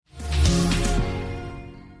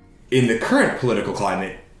in the current political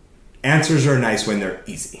climate, answers are nice when they're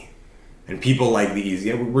easy. And people like the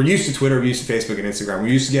easy. We're used to Twitter, we're used to Facebook and Instagram. We're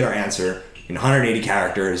used to get our answer in 180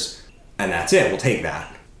 characters, and that's it. We'll take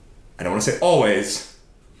that. I don't want to say always,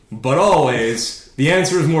 but always, the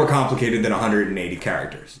answer is more complicated than 180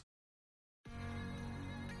 characters.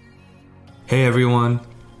 Hey everyone,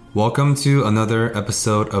 welcome to another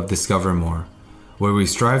episode of Discover More, where we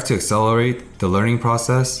strive to accelerate the learning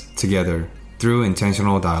process together through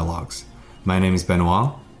intentional dialogues. My name is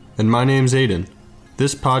Benoit. And my name's Aiden.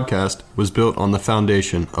 This podcast was built on the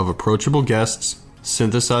foundation of approachable guests,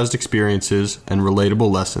 synthesized experiences, and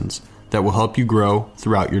relatable lessons that will help you grow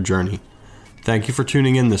throughout your journey. Thank you for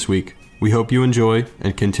tuning in this week. We hope you enjoy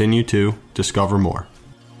and continue to discover more.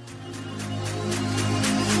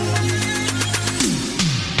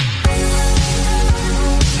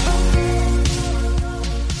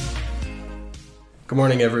 Good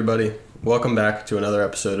morning, everybody. Welcome back to another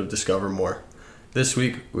episode of Discover More. This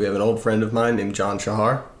week, we have an old friend of mine named John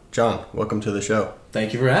Shahar. John, welcome to the show.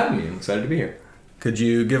 Thank you for having me. I'm excited to be here. Could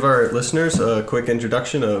you give our listeners a quick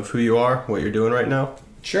introduction of who you are, what you're doing right now?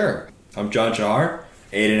 Sure. I'm John Shahar.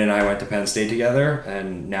 Aiden and I went to Penn State together,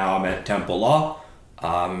 and now I'm at Temple Law.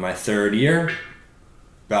 I'm in my third year.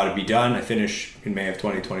 About to be done. I finish in May of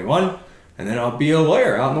 2021, and then I'll be a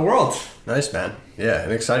lawyer out in the world. Nice, man. Yeah,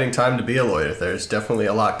 an exciting time to be a lawyer. There's definitely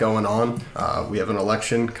a lot going on. We have an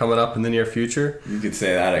election coming up in the near future. You could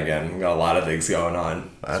say that again. We've got a lot of things going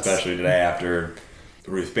on, especially today after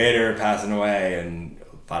Ruth Bader passing away and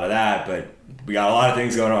a lot of that. But we got a lot of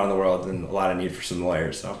things going on in the world and a lot of need for some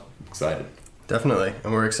lawyers, so I'm excited. Definitely.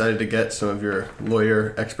 And we're excited to get some of your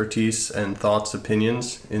lawyer expertise and thoughts,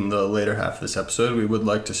 opinions in the later half of this episode. We would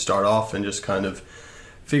like to start off and just kind of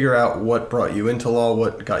figure out what brought you into law,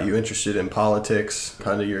 what got you interested in politics,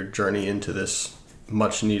 kind of your journey into this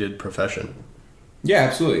much needed profession. Yeah,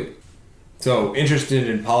 absolutely. So interested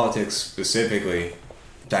in politics specifically,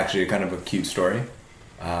 it's actually kind of a cute story.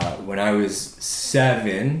 When I was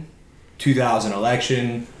 7, 2000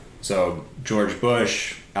 election, so George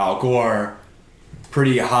Bush, Al Gore,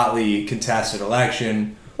 pretty hotly contested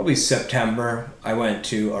election. Probably September, I went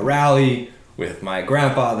to a rally with my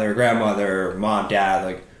grandfather, grandmother, mom,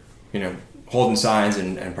 dad, holding signs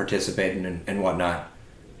and participating and whatnot.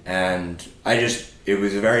 And it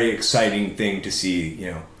was a very exciting thing to see,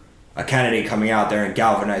 a candidate coming out there and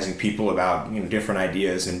galvanizing people about, different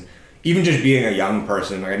ideas. And even just being a young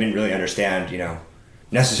person, I didn't really understand,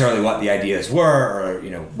 necessarily what the ideas were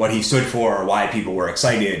or, what he stood for or why people were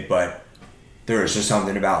excited. But there was just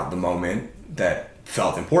something about the moment that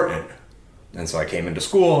felt important. And so I came into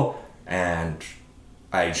school and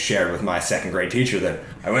I shared with my second grade teacher that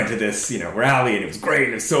I went to this, rally and it was great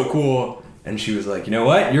and it was so cool. And she was like, you know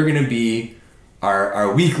what? You're going to be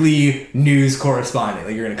our weekly news correspondent.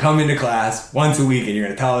 Like, you're going to come into class once a week and you're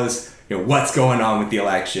going to tell us, what's going on with the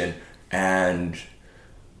election. And,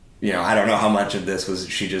 I don't know how much of this was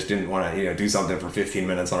she just didn't want to, do something for 15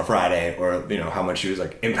 minutes on a Friday or, how much she was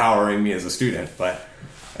like empowering me as a student. But,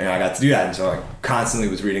 I got to do that. And so I constantly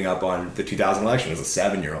was reading up on the 2000 election as a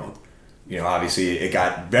 7-year-old. Obviously it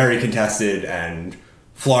got very contested and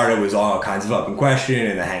Florida was all kinds of up in question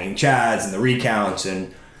and the hanging chads and the recounts,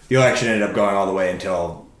 and the election ended up going all the way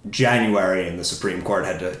until January, and the Supreme Court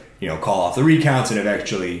had to, call off the recounts and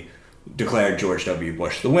eventually declared George W.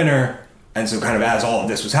 Bush the winner. And so kind of as all of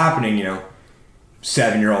this was happening,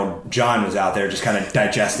 7-year-old John was out there just kind of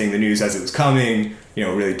digesting the news as it was coming,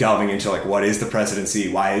 really delving into what is the presidency?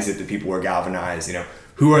 Why is it that people were galvanized?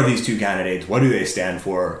 Who are these two candidates? What do they stand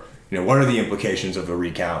for? What are the implications of a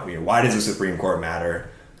recount? Why does the Supreme Court matter?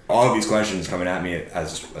 All of these questions coming at me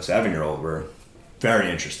as a 7-year-old were very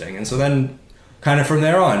interesting. And so then kind of from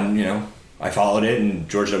there on, I followed it and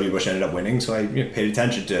George W. Bush ended up winning. So I paid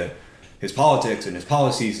attention to his politics and his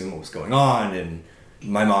policies and what was going on. And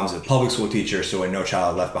my mom's a public school teacher, so when No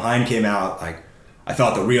Child Left Behind came out, I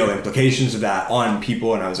felt the real implications of that on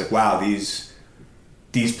people. And I was like, wow, these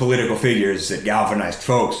political figures that galvanized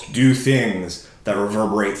folks do things that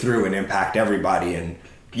reverberate through and impact everybody. And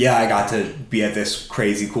yeah, I got to be at this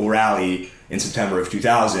crazy cool rally in September of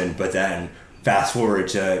 2000, but then fast forward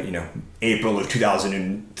to, April of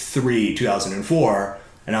 2003, 2004,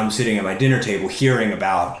 and I'm sitting at my dinner table hearing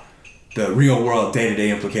about the real world day-to-day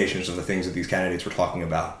implications of the things that these candidates were talking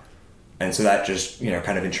about. And so that just,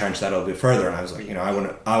 kind of entrenched that a little bit further. And I was like, I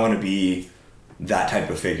want to be that type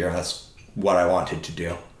of figure. That's what I wanted to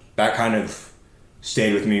do. That kind of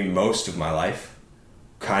stayed with me most of my life.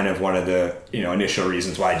 Kind of one of the, initial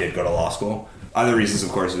reasons why I did go to law school. Other reasons, of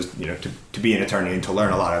course, is, to be an attorney and to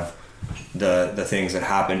learn a lot of the things that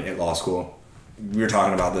happen at law school. We were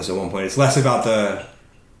talking about this at one point. It's less about the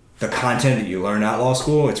the content that you learn at law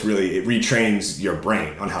school, it retrains your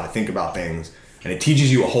brain on how to think about things, and it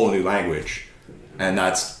teaches you a whole new language. And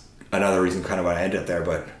that's another reason kind of why I ended up there.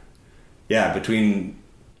 But yeah, between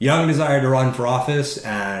young desire to run for office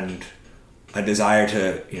and a desire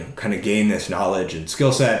to, kind of gain this knowledge and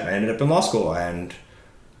skill set, I ended up in law school, and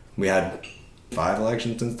we had 5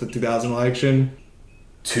 elections since the 2000 election.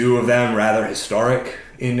 2 of them rather historic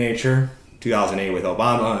in nature. 2008 with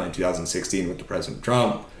Obama and 2016 with the President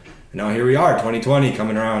Trump. And now here we are, 2020,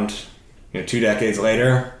 coming around 2 decades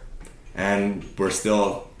later, and we're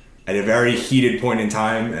still at a very heated point in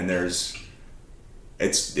time, and it's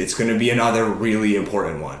going to be another really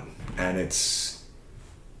important one. And it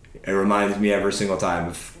reminds me every single time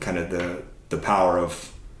of kind of the power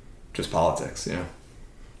of just politics,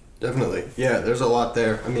 Definitely. Yeah, there's a lot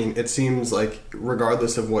there. I mean, it seems like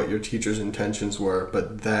regardless of what your teacher's intentions were,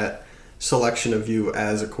 but that selection of you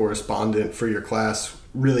as a correspondent for your class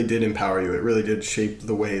really did empower you. It really did shape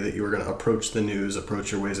the way that you were going to approach the news,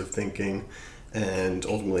 approach your ways of thinking, and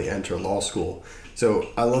ultimately enter law school. So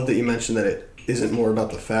I love that you mentioned that it isn't more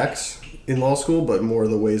about the facts in law school, but more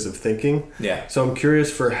the ways of thinking. Yeah. So I'm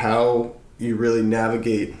curious for how you really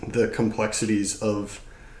navigate the complexities of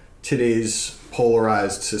today's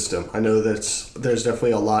polarized system. I know there's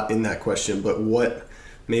definitely a lot in that question, but what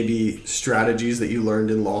maybe strategies that you learned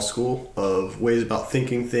in law school of ways about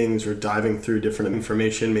thinking things or diving through different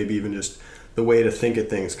information, maybe even just the way to think at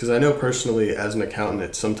things? Because I know personally as an accountant,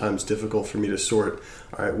 it's sometimes difficult for me to sort,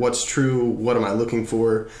 all right, what's true? What am I looking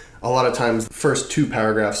for? A lot of times the first 2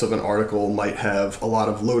 paragraphs of an article might have a lot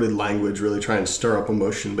of loaded language, really try and stir up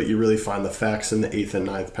emotion, but you really find the facts in the 8th and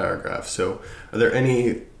 9th paragraph. So are there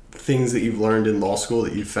any things that you've learned in law school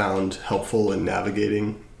that you found helpful in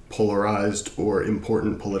navigating polarized or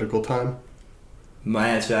important political time? My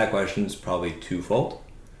answer to that question is probably twofold.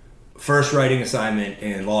 First writing assignment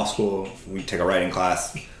in law school, we take a writing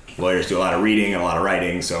class. Lawyers do a lot of reading and a lot of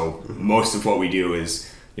writing, so most of what we do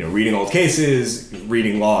is reading old cases,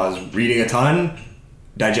 reading laws, reading a ton,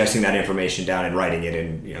 digesting that information down and writing it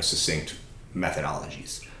in succinct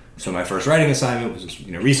methodologies. So my first writing assignment was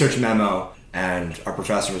research memo, and our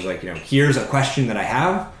professor was like, here's a question that I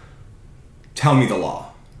have, tell me the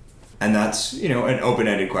law. And that's an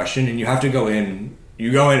open-ended question, and you have to go in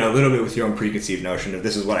a little bit with your own preconceived notion of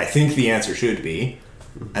this is what I think the answer should be,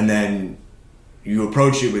 and then you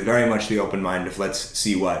approach it with very much the open mind of let's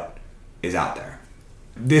see what is out there.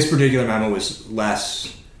 This particular memo was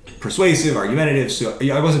less persuasive, argumentative, so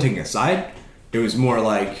I wasn't taking a side. It was more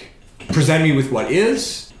like present me with what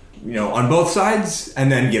is, on both sides,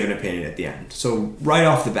 and then give an opinion at the end. So right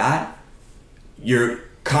off the bat, you're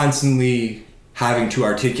constantly having to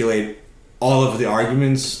articulate all of the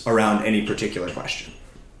arguments around any particular question.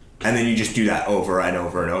 And then you just do that over and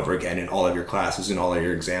over and over again in all of your classes and all of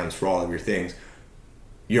your exams for all of your things.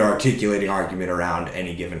 You're articulating argument around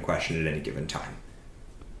any given question at any given time.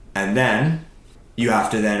 And then you have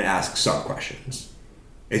to then ask sub-questions.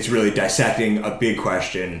 It's really dissecting a big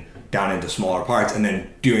question down into smaller parts and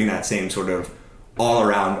then doing that same sort of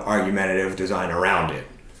all-around argumentative design around it.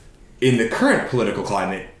 In the current political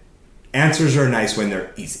climate, answers are nice when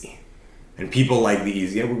they're easy. And people like the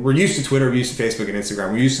easy. We're used to Twitter, we're used to Facebook and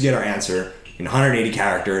Instagram. We used to get our answer in 180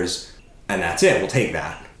 characters, and that's it. We'll take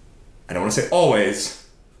that. I don't want to say always,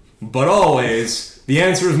 but always, the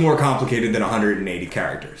answer is more complicated than 180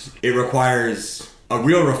 characters. It requires a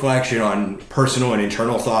real reflection on personal and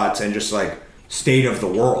internal thoughts and just like state of the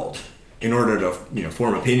world in order to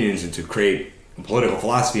form opinions and to create a political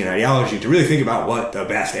philosophy and ideology to really think about what the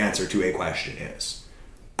best answer to a question is.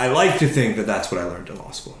 I like to think that that's what I learned in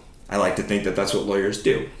law school. I like to think that that's what lawyers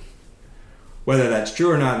do. Whether that's true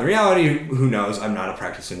or not in the reality, who knows? I'm not a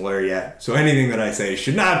practicing lawyer yet, so anything that I say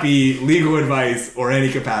should not be legal advice or any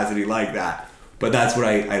capacity like that. But that's what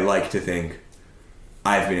I like to think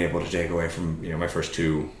I've been able to take away from my first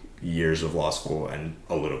 2 years of law school and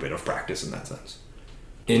a little bit of practice in that sense.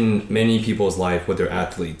 In many people's life, whether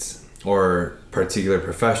athletes or particular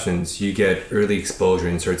professions, you get early exposure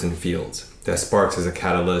in certain fields that sparks as a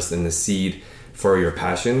catalyst and the seed for your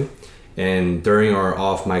passion. And during our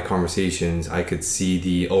off-mic conversations, I could see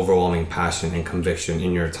the overwhelming passion and conviction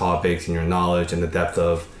in your topics, in your knowledge, and the depth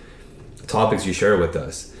of topics you share with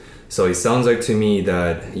us. So it sounds like to me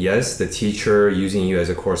that, yes, the teacher using you as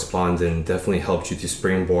a correspondent definitely helped you to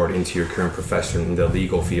springboard into your current profession in the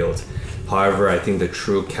legal field. However, I think the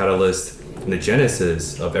true catalyst and the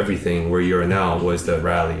genesis of everything where you are now was the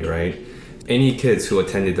rally, right? Any kids who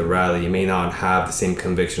attended the rally may not have the same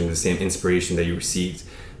conviction, the same inspiration that you received,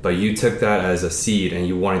 but you took that as a seed and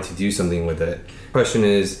you wanted to do something with it. The question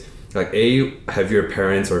is, Like, have your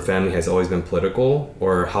parents or family has always been political,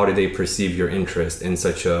 or how did they perceive your interest in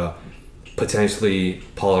such a potentially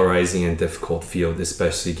polarizing and difficult field,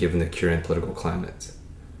 especially given the current political climate?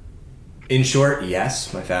 In short,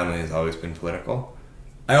 yes, my family has always been political.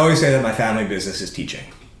 I always say that my family business is teaching,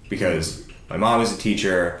 because my mom is a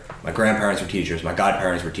teacher, my grandparents were teachers, my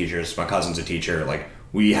godparents were teachers, my cousin's a teacher. Like,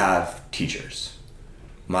 we have teachers.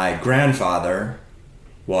 My grandfather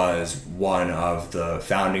was one of the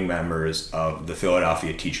founding members of the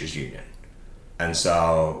Philadelphia Teachers Union. And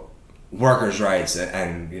so workers' rights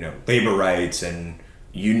and labor rights and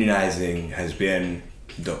unionizing has been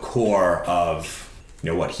the core of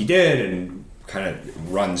what he did, and kind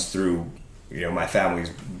of runs through my family's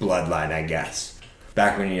bloodline, I guess.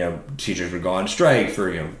 Back when teachers would go on strike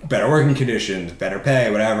for better working conditions, better pay,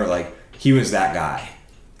 whatever, like, he was that guy.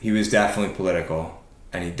 He was definitely political,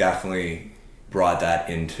 and he definitely brought that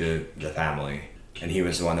into the family. And he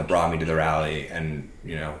was the one that brought me to the rally, and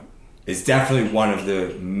it's definitely one of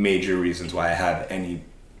the major reasons why I have any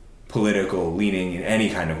political leaning in any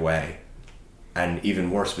kind of way. And even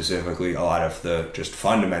more specifically, a lot of the just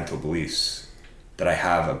fundamental beliefs that I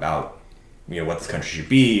have about what this country should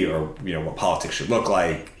be, or what politics should look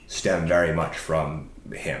like, stem very much from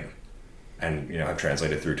him. And I've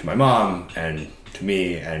translated through to my mom and to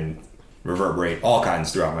me, and reverberate all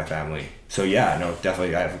kinds throughout my family. So yeah, no,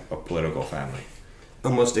 definitely I have a political family.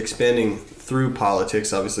 Almost expanding through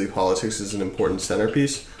politics, obviously politics is an important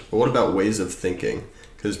centerpiece, but what about ways of thinking?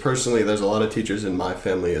 Because personally, there's a lot of teachers in my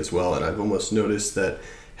family as well, and I've almost noticed that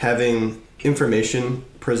having information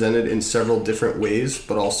presented in several different ways,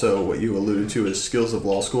 but also what you alluded to as skills of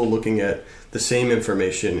law school, looking at the same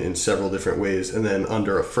information in several different ways and then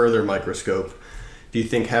under a further microscope. Do you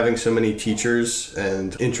think having so many teachers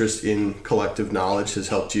and interest in collective knowledge has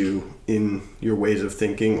helped you in your ways of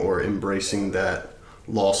thinking or embracing that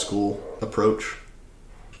law school approach?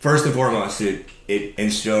 First and foremost, it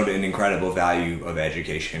instilled an incredible value of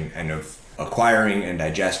education and of acquiring and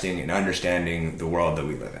digesting and understanding the world that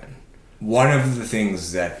we live in. One of the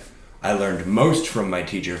things that I learned most from my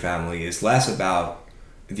teacher family is less about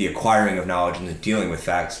the acquiring of knowledge and the dealing with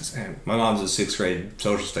facts. My mom's a 6th grade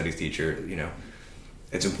social studies teacher,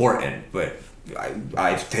 it's important, but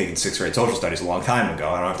I've taken 6th grade social studies a long time ago.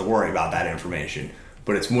 I don't have to worry about that information.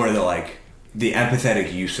 But it's more the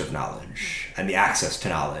empathetic use of knowledge and the access to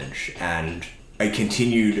knowledge, and a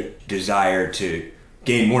continued desire to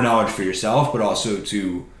gain more knowledge for yourself, but also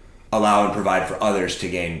to allow and provide for others to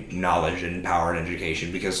gain knowledge and power and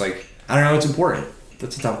education. Because I don't know, it's important.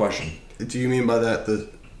 That's a tough question. Do you mean by that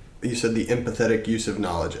you said the empathetic use of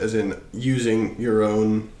knowledge, as in using your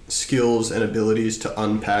own skills and abilities to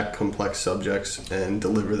unpack complex subjects and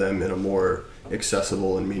deliver them in a more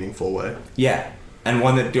accessible and meaningful way? Yeah, and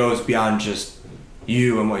one that goes beyond just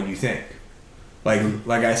you and what you think. Like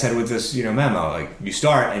I said with this, memo, you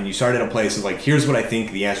start at a place of here's what I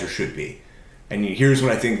think the answer should be, and here's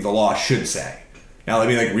what I think the law should say. Now let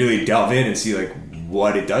me really delve in and see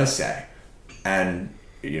what it does say, and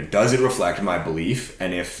does it reflect my belief?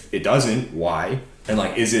 And if it doesn't, why? And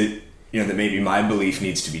is it that maybe my belief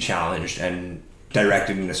needs to be challenged and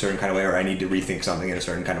directed in a certain kind of way, or I need to rethink something in a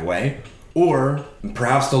certain kind of way? Or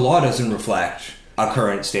perhaps the law doesn't reflect a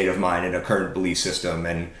current state of mind and a current belief system,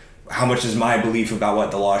 and how much does my belief about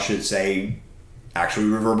what the law should say actually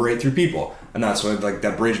reverberate through people? And that's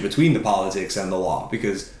that bridge between the politics and the law,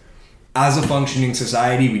 because as a functioning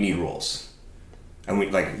society, we need rules. And we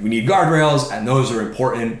need guardrails, and those are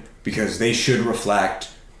important because they should reflect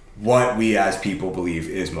what we as people believe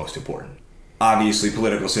is most important. Obviously,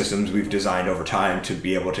 political systems we've designed over time to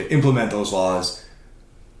be able to implement those laws,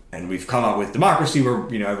 and we've come up with democracy where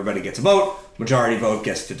everybody gets a vote, majority vote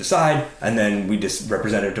gets to decide, and then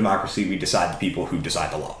representative democracy, we decide the people who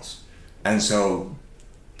decide the laws. And so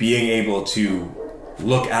being able to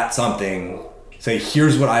look at something, say,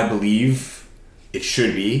 here's what I believe it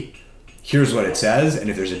should be, here's what it says,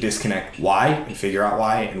 and if there's a disconnect, why, and figure out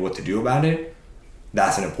why and what to do about it,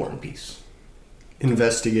 that's an important piece.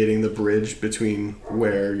 Investigating the bridge between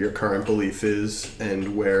where your current belief is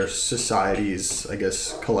and where society's, I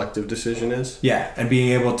guess, collective decision is. Yeah, and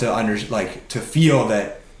being able to to feel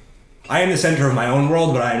that I am the center of my own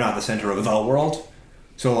world, but I am not the center of the world.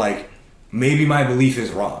 So maybe my belief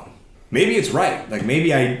is wrong. Maybe it's right.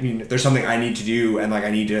 Maybe there's something I need to do, and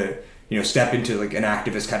I need to step into an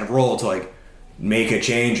activist kind of role to make a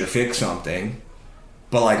change or fix something.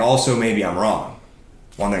 But also maybe I'm wrong.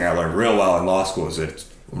 One thing I learned real well in law school is that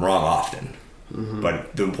I'm wrong often. Mm-hmm.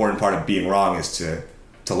 But the important part of being wrong is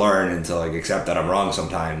to learn and to accept that I'm wrong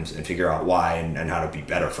sometimes and figure out why and how to be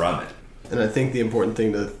better from it. And I think the important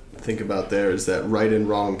thing to think about there is that right and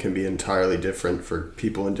wrong can be entirely different for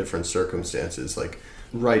people in different circumstances. Like,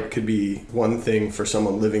 right could be one thing for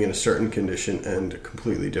someone living in a certain condition and a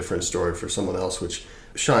completely different story for someone else, which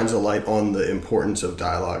shines a light on the importance of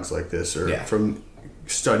dialogues like this, or from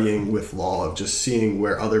studying with law, of just seeing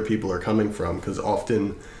where other people are coming from, because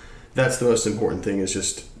often that's the most important thing, is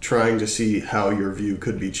just trying to see how your view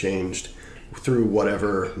could be changed through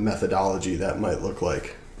whatever methodology that might look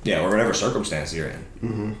like. Yeah, or whatever circumstance you're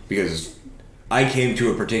in. Because I came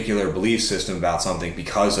to a particular belief system about something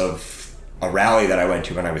because of a rally that I went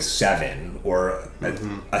to when I was 7, or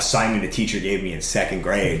an assignment a teacher gave me in 2nd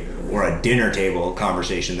grade, or a dinner table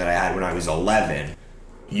conversation that I had when I was 11.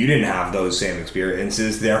 You didn't have those same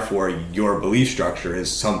experiences, therefore your belief structure is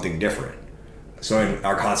something different. So in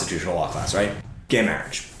our constitutional law class, right? Gay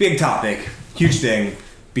marriage. Big topic, huge thing,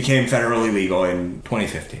 became federally legal in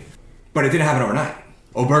 2015. But it didn't happen overnight.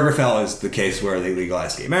 Obergefell is the case where they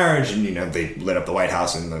legalized gay marriage, and they lit up the White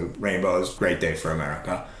House and the rainbows, great day for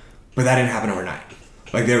America. But that didn't happen overnight.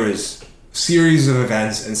 Like, there was series of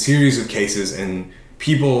events and series of cases and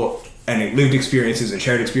people and lived experiences and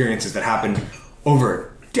shared experiences that happened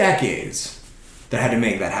over decades that had to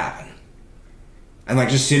make that happen. And like,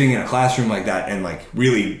 just sitting in a classroom like that and like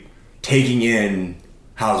really taking in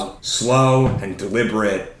how slow and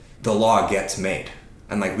deliberate the law gets made.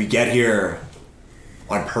 And like, we get here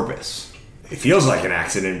on purpose. It feels like an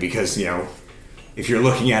accident because, if you're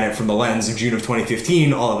looking at it from the lens of June of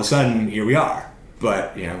 2015, all of a sudden, here we are.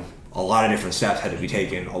 But, a lot of different steps had to be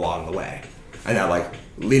taken along the way. And that, like,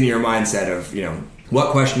 linear mindset of,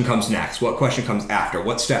 what question comes next? What question comes after?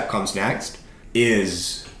 What step comes next?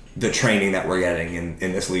 Is the training that we're getting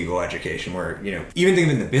in this legal education where, even thinking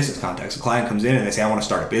in the business context, a client comes in and they say, I want to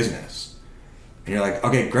start a business. And you're like,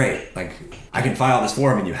 okay, great. Like, I can file this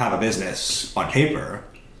form and you have a business on paper.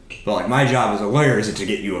 But, like, my job as a lawyer isn't to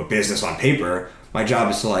get you a business on paper. My job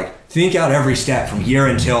is to, like, think out every step from here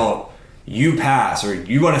until you pass, or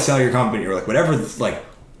you want to sell your company, or, like, whatever, like,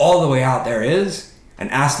 all the way out there is, and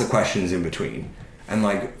ask the questions in between. And,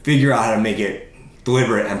 like, figure out how to make it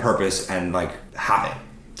deliberate and purpose and, like, have it.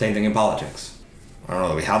 Same thing in politics. I don't know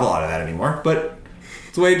that we have a lot of that anymore, but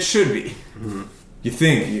it's the way it should be. You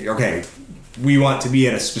think, okay, we want to be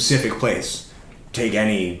at a specific place. Take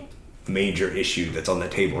any major issue that's on the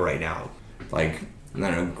table right now. Like, I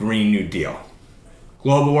don't know, Green New Deal.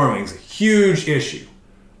 Global warming is a huge issue.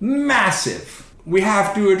 Massive. We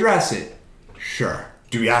have to address it. Sure.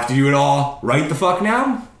 Do we have to do it all right the fuck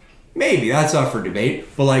now? Maybe. That's up for debate.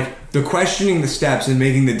 But, like, the questioning the steps and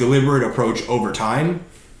making the deliberate approach over time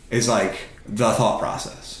is, like, the thought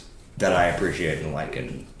process that I appreciate and like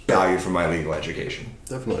and value from my legal education.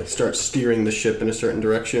 Definitely. Start steering the ship in a certain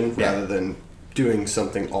direction rather than doing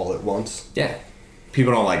something all at once. Yeah.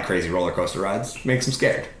 People don't like crazy roller coaster rides. Makes them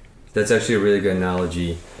scared. That's actually a really good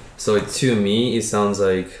analogy. So to me, it sounds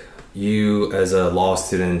like you as a law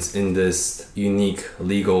student in this unique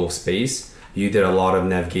legal space, you did a lot of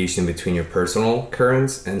navigation between your personal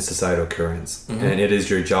currents and societal currents. And it is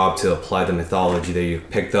your job to apply the methodology that you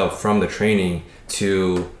picked up from the training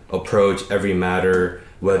to approach every matter,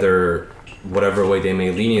 whatever way they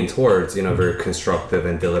may lean in towards, in a very constructive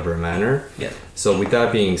and deliberate manner. Yeah. So with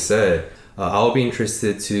that being said, I'll be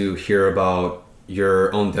interested to hear about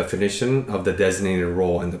your own definition of the designated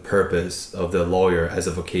role and the purpose of the lawyer as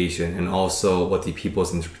a vocation, and also what the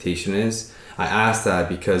people's interpretation is. I ask that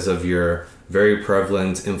because of your very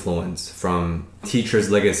prevalent influence from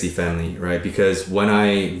teachers' legacy family, right? Because when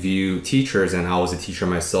I view teachers, and I was a teacher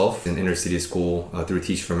myself in inner city school through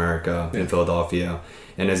Teach for America in Philadelphia,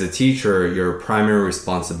 and as a teacher, your primary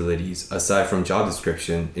responsibilities, aside from job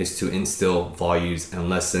description, is to instill values and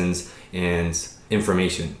lessons and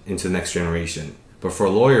information into the next generation. But for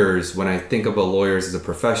lawyers, when I think about lawyers as a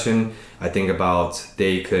profession, I think about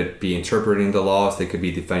they could be interpreting the laws, they could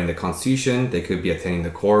be defending the Constitution, they could be attending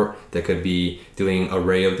the court, they could be doing an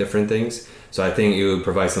array of different things. So I think it would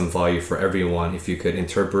provide some value for everyone if you could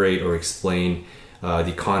interpret or explain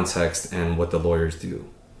the context and what the lawyers do.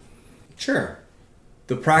 Sure.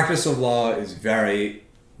 The practice of law is very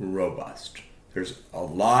robust. There's a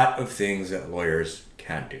lot of things that lawyers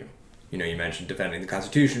can do. You mentioned defending the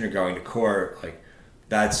Constitution or going to court. Like,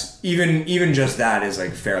 that's even just that is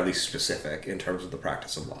like fairly specific in terms of the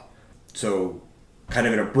practice of law. So, kind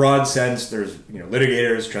of in a broad sense, there's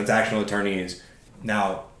litigators, transactional attorneys.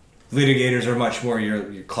 Now, litigators are much more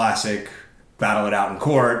your classic battle it out in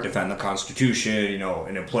court, defend the Constitution.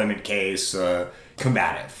 An employment case,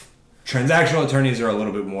 combative. Transactional attorneys are a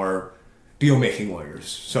little bit more deal-making lawyers.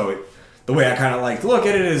 So the way I kind of like to look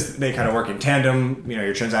at it is they kind of work in tandem.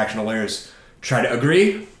 Your transactional lawyers try to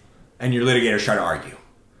agree, and your litigators try to argue.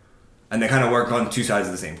 And they kind of work on two sides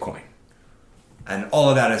of the same coin. And all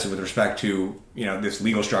of that is with respect to, this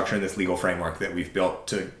legal structure and this legal framework that we've built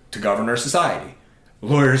to govern our society.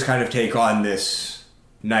 Lawyers kind of take on this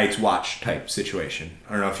Night's Watch type situation.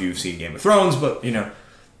 I don't know if you've seen Game of Thrones, but,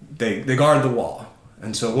 they guard the wall.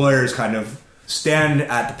 And so lawyers kind of stand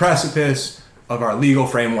at the precipice of our legal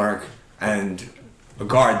framework and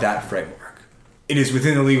guard that framework. It is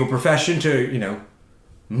within the legal profession to,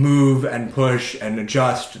 move and push and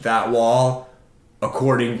adjust that wall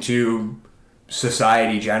according to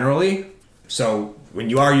society generally. So when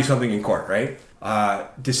you argue something in court, right,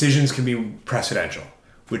 decisions can be precedential,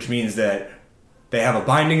 which means that they have a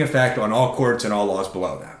binding effect on all courts and all laws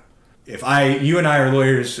below them. If you and I are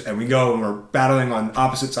lawyers and we go and we're battling on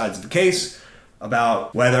opposite sides of the case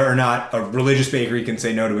about whether or not a religious bakery can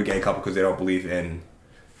say no to a gay couple because they don't believe in,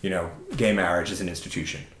 gay marriage as an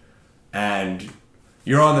institution. And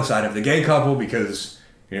you're on the side of the gay couple because,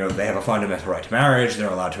 they have a fundamental right to marriage. They're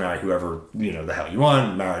allowed to marry whoever, the hell you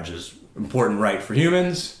want. Marriage is an important right for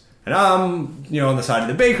humans. And I'm, on the side of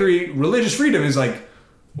the bakery. Religious freedom is like,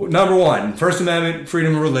 number one, First Amendment,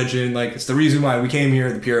 freedom of religion. Like, it's the reason why we came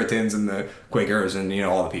here, the Puritans and the Quakers and,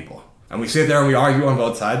 all the people. And we sit there and we argue on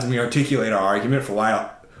both sides and we articulate our argument for why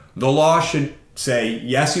the law should say,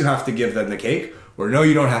 yes, you have to give them the cake, or no,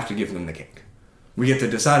 you don't have to give them the cake. We get to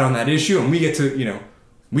decide on that issue, and we get to,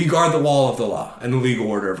 we guard the wall of the law and the legal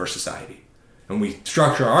order of our society. And we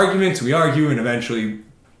structure our arguments, we argue, and eventually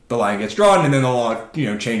the line gets drawn, and then the law,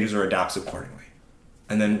 changes or adapts accordingly.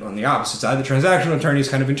 And then on the opposite side, the transactional attorneys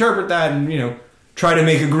kind of interpret that and, try to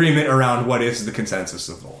make agreement around what is the consensus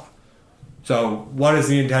of the law. So what is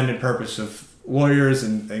the intended purpose of lawyers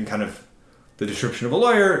and kind of the description of a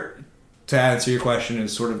lawyer? To answer your question,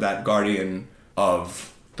 is sort of that guardian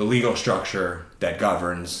of the legal structure that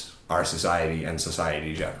governs our society and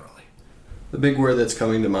society generally. The big word that's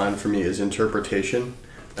coming to mind for me is interpretation.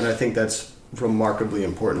 And I think that's remarkably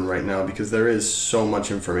important right now because there is so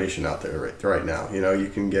much information out there right now. You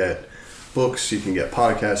can get books, you can get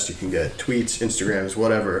podcasts, you can get tweets, Instagrams,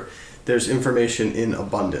 whatever. There's information in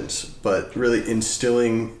abundance, but really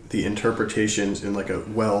instilling the interpretations in like a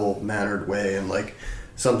well-mannered way and like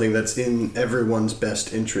something that's in everyone's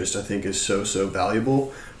best interest, I think is so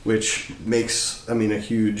valuable, which makes, a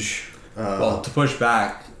huge... well, to push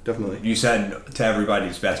back, definitely. You said to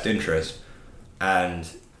everybody's best interest, and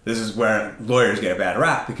this is where lawyers get a bad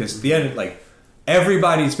rap, because at the end,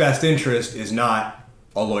 everybody's best interest is not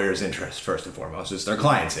a lawyer's interest, first and foremost. It's their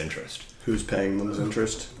client's interest. Who's paying them's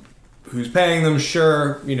interest? Who's paying them,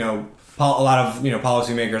 sure. A lot of,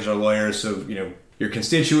 policymakers are lawyers, so, your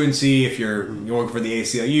constituency, if you're working for the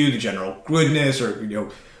ACLU, the general goodness, or,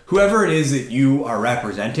 whoever it is that you are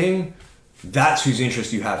representing, that's whose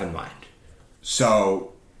interest you have in mind.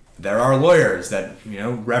 So there are lawyers that,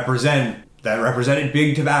 represented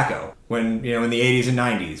big tobacco when, in the 80s and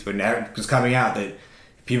 90s, when it was coming out that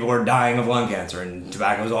people were dying of lung cancer and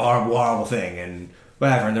tobacco was a horrible, horrible thing and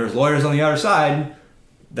whatever. And there was lawyers on the other side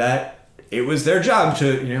that it was their job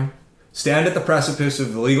to, stand at the precipice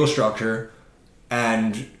of the legal structure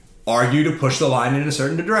and argue to push the line in a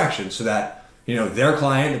certain direction so that, their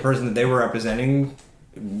client, the person that they were representing,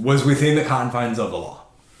 was within the confines of the law.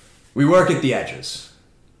 We work at the edges.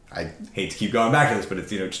 I hate to keep going back to this, but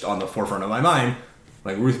it's, just on the forefront of my mind.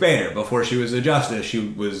 Like Ruth Bader, before she was a justice, she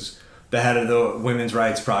was the head of the Women's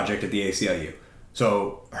Rights Project at the ACLU.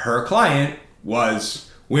 So her client was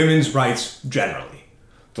women's rights generally.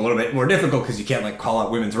 It's a little bit more difficult because you can't call out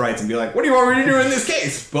women's rights and be like, what do you want me to do in this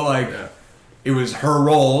case? But It was her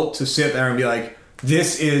role to sit there and be like,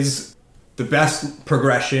 this is the best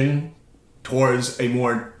progression towards a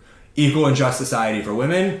more equal and just society for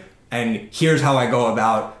women, and here's how I go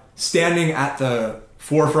about standing at the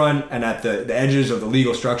forefront and at the edges of the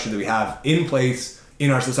legal structure that we have in place in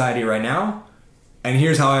our society right now, and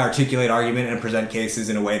here's how I articulate argument and present cases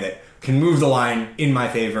in a way that can move the line in my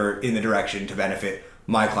favor in the direction to benefit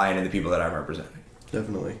my client and the people that I'm representing.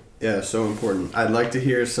 Definitely. Yeah, so important. I'd like to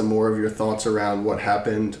hear some more of your thoughts around what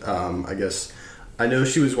happened. I know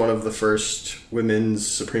she was one of the first women's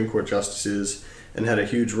Supreme Court justices and had a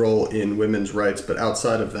huge role in women's rights, but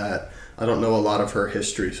outside of that, I don't know a lot of her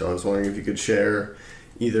history, so I was wondering if you could share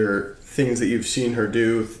either things that you've seen her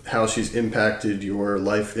do, how she's impacted your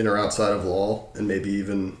life in or outside of law, and maybe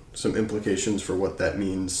even some implications for what that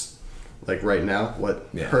means right now, what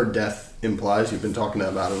her death implies. You've been talking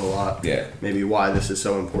about it a lot. Yeah. Maybe why this is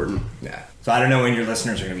so important. Yeah. So I don't know when your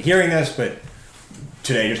listeners are going to be hearing this, but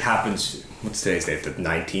today just happens, what's today's date? The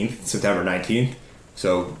 19th, September 19th.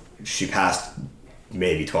 So she passed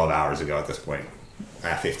maybe 12 hours ago at this point.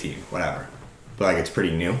 15, whatever. But it's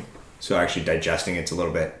pretty new. So actually digesting it's a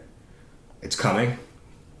little bit it's coming,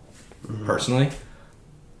 personally.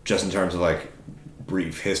 Just in terms of, like,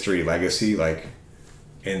 brief history, legacy, like,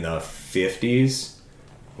 in the 50s,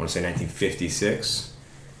 I want to say 1956,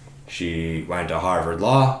 she went to Harvard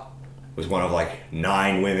Law, was one of, like,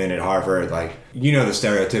 9 women at Harvard. Like, you know the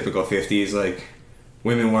stereotypical 50s, like,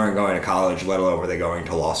 women weren't going to college, let alone were they going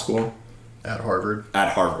to law school. At Harvard?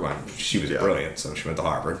 At Harvard. Well, she was brilliant, so she went to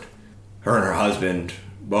Harvard. Her and her husband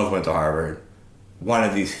both went to Harvard. One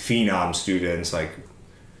of these phenom students, like,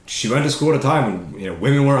 she went to school at a time when, you know,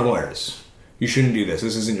 women weren't lawyers. You shouldn't do this.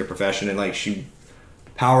 This isn't your profession. And, like, she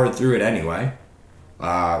powered through it anyway.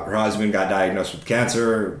 Her husband got diagnosed with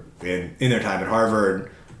cancer in their time at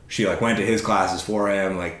Harvard. She, like, went to his classes for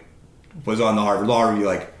him, like, was on the Harvard Law Review,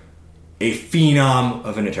 like, a phenom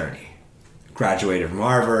of an attorney. Graduated from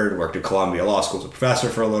Harvard, worked at Columbia Law School as a professor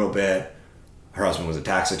for a little bit. Her husband was a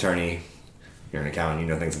tax attorney. You're an accountant, you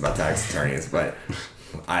know things about tax attorneys, but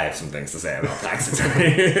I have some things to say about tax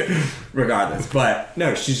attorney regardless. But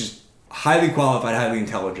no, she's just highly qualified, highly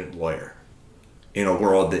intelligent lawyer in a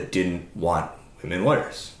world that didn't want women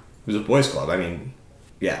lawyers. It was a boys' club. I mean,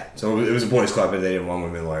 yeah. So it was a boys' club, and they didn't want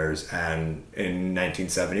women lawyers. And in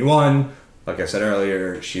 1971, like I said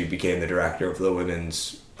earlier, she became the director of the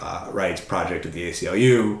Women's Rights Project at the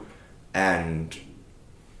ACLU. And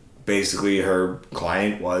basically her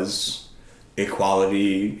client was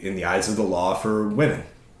equality in the eyes of the law for women.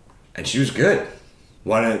 And she was good.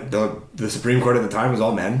 The Supreme Court at the time was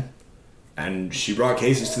all men. And she brought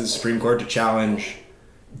cases to the Supreme Court to challenge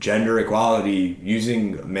gender equality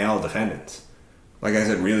using male defendants. Like I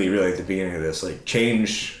said, really, really at the beginning of this, like,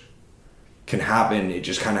 change can happen. It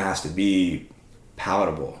just kind of has to be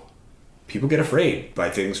palatable. People get afraid by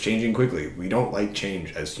things changing quickly. We don't like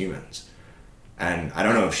change as humans. And I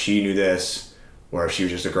don't know if she knew this or if she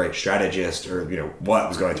was just a great strategist or, you know, what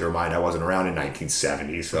was going through her mind. I wasn't around in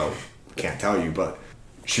 1970, so can't tell you. But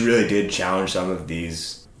she really did challenge some of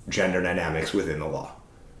these gender dynamics within the law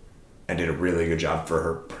and did a really good job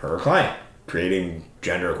for her client, creating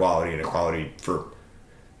gender equality and equality for,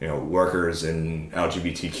 you know, workers and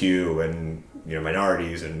LGBTQ and, you know,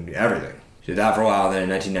 minorities and everything. She did that for a while. Then in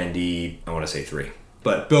 1990, I want to say 3.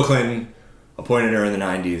 But Bill Clinton appointed her in the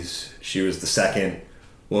 90s. She was the second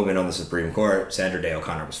woman on the Supreme Court. Sandra Day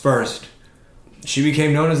O'Connor was first. She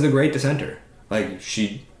became known as the great dissenter. Like,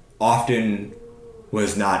 she often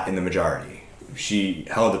was not in the majority. She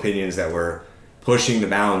held opinions that were pushing the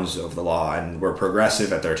bounds of the law and were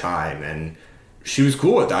progressive at their time. And she was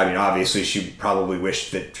cool with that. I mean, obviously, she probably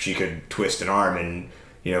wished that she could twist an arm and,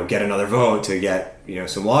 you know, get another vote to get, you know,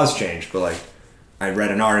 some laws changed. But, like, I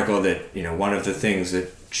read an article that, you know, one of the things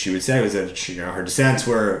that she would say was that she, you know, her dissents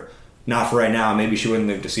were not for right now. Maybe she wouldn't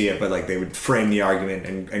live to see it, but, like, they would frame the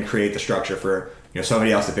argument and create the structure for, you know,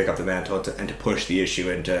 somebody else to pick up the mantle and to push the issue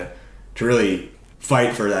and to really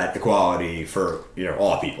fight for that equality for, you know,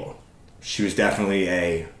 all people. She was definitely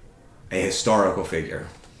a historical figure.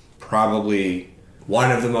 Probably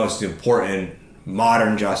one of the most important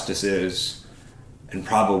modern justices and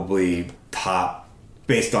probably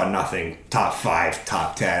based on nothing, top 5,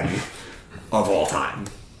 top 10 of all time.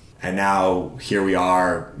 And now here we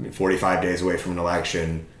are 45 days away from an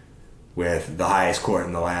election with the highest court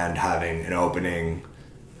in the land having an opening,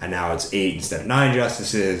 and now it's 8 instead of 9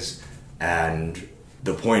 justices. And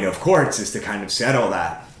the point of courts is to kind of settle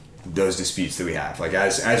those disputes that we have. Like,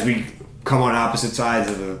 as we come on opposite sides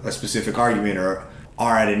of a specific argument or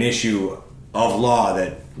are at an issue of law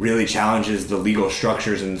that really challenges the legal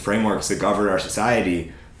structures and frameworks that govern our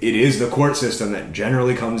society, it is the court system that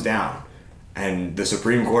generally comes down. And the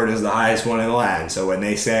Supreme Court is the highest one in the land. So when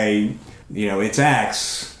they say, you know, it's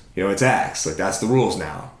X, you know, it's X. Like, that's the rules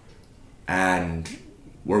now. And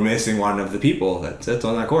we're missing one of the people that sits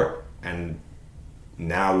on that court. And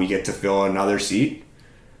now we get to fill another seat.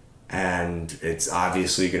 And it's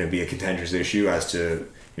obviously going to be a contentious issue as to,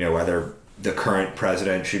 you know, whether the current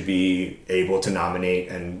president should be able to nominate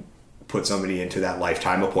and put somebody into that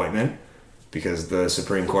lifetime appointment, because the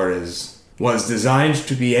Supreme Court was designed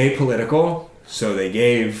to be apolitical, so they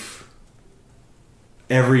gave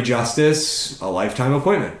every justice a lifetime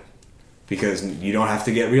appointment because you don't have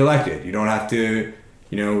to get reelected. You don't have to,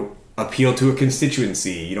 you know, appeal to a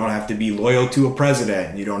constituency. You don't have to be loyal to a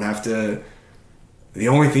president. You don't have to... The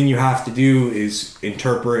only thing you have to do is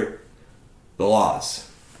interpret the laws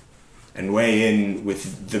and weigh in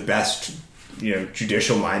with the best, you know,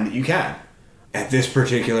 judicial mind that you can. At this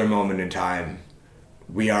particular moment in time,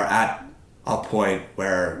 we are at a point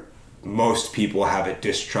where most people have a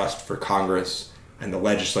distrust for Congress and the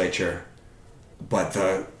legislature, but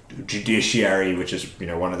the judiciary, which is, you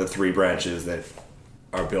know, one of the 3 branches that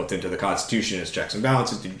are built into the Constitution as checks and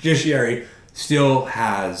balances, the judiciary still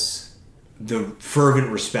has the fervent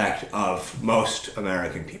respect of most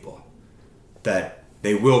American people. That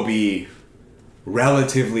they will be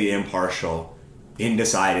relatively impartial in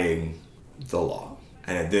deciding the law.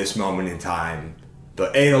 And at this moment in time,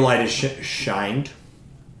 the light is shined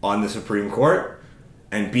on the Supreme Court,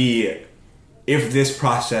 and B, if this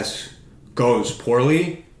process goes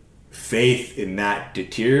poorly, faith in that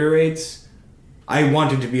deteriorates. I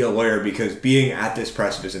wanted to be a lawyer because being at this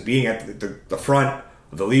precipice and being at the front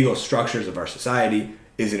of the legal structures of our society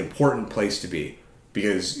is an important place to be,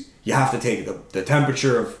 because you have to take the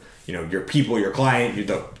temperature of your people, your client,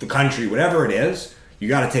 the country, whatever it is. You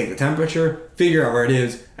got to take the temperature, figure out where it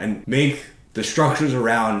is, and make the structures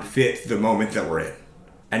around fit the moment that we're in.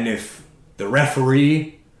 And if the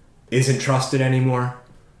referee isn't trusted anymore,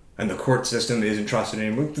 and the court system isn't trusted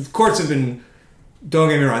anymore, the courts have been, don't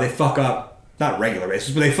get me wrong, they fuck up, not regular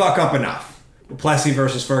basis, but they fuck up enough. Plessy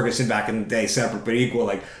versus Ferguson back in the day, separate but equal,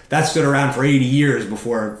 like that stood around for 80 years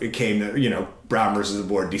before it came to, Brown versus the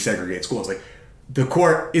board, desegregate schools. Like, the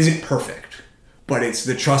court isn't perfect, but it's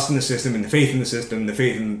the trust in the system and the faith in the system, the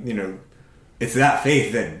faith in, it's that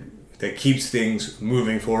faith that keeps things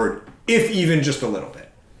moving forward, if even just a little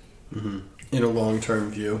bit. Mm-hmm. In a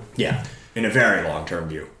long-term view. Yeah, in a very long-term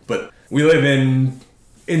view. But we live in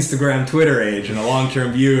Instagram, Twitter age, and a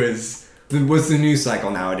long-term view is, what's the news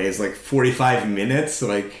cycle nowadays? Like 45 minutes?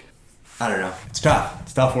 Like, I don't know. It's tough.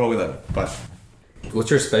 It's a tough world we live in. But what's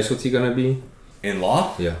your specialty gonna be? In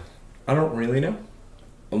law? Yeah. I don't really know.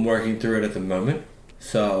 I'm working through it at the moment.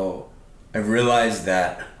 So I've realized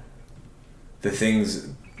that the things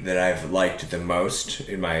that I've liked the most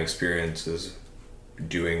in my experiences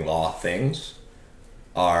doing law things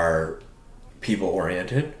are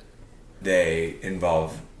people-oriented. They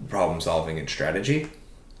involve problem solving and strategy.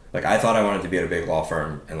 Like, I thought I wanted to be at a big law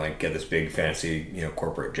firm and like get this big fancy,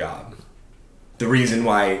 corporate job. The reason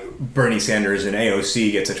why Bernie Sanders and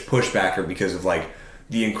AOC get such pushback are because of like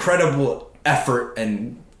the incredible effort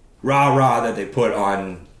and rah-rah that they put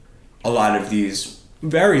on a lot of these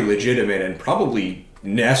very legitimate and probably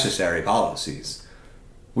necessary policies.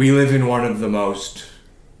 We live in one of the most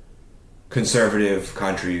conservative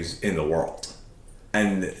countries in the world.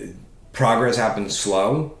 And progress happens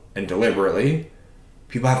slow and deliberately.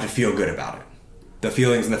 People have to feel good about it. The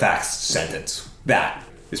feelings and the facts sentence, that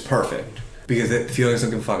is perfect. Because the feelings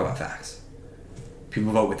don't give a fuck about facts.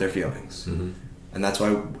 People vote with their feelings. Mm-hmm. And that's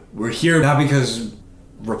why we're here, not because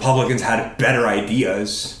Republicans had better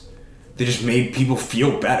ideas. They just made people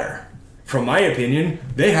feel better. From my opinion,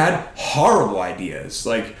 they had horrible ideas.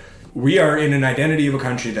 Like, we are in an identity of a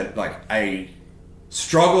country that, like, I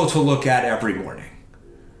struggle to look at every morning.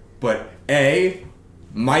 But A,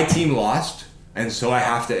 my team lost, and so I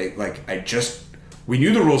have to, we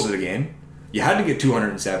knew the rules of the game. You had to get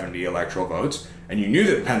 270 electoral votes, and you knew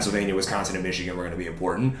that Pennsylvania, Wisconsin, and Michigan were going to be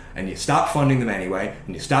important, and you stopped funding them anyway,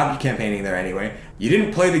 and you stopped campaigning there anyway. You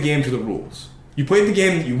didn't play the game to the rules. You played the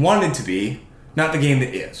game that you wanted to be, not the game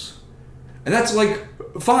that is. And that's, like,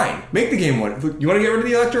 fine. Make the game one. You want to get rid of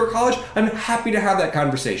the Electoral College? I'm happy to have that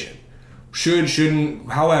conversation. Should,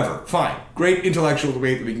 shouldn't, however, fine. Great intellectual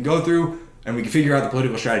debate that we can go through, and we can figure out the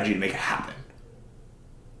political strategy to make it happen.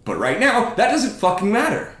 But right now, that doesn't fucking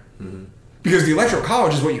matter. Mm-hmm. Because the Electoral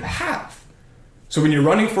College is what you have. So when you're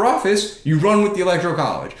running for office, you run with the Electoral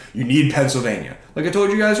College. You need Pennsylvania. Like I told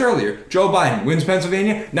you guys earlier, Joe Biden wins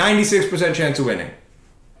Pennsylvania, 96% chance of winning.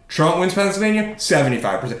 Trump wins Pennsylvania,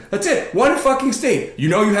 75%. That's it. One fucking state. You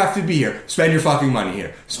know you have to be here. Spend your fucking money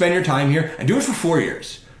here. Spend your time here. And do it for 4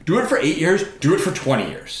 years. Do it for 8 years. Do it for 20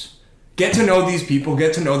 years. Get to know these people.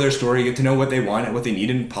 Get to know their story. Get to know what they want and what they need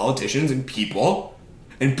in politicians and people.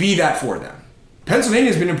 And be that for them.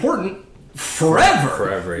 Pennsylvania's been important forever.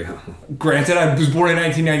 Forever, yeah. Granted, I was born in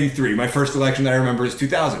 1993. My first election that I remember is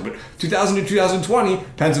 2000. But 2000 to 2020,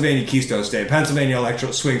 Pennsylvania Keystone State. Pennsylvania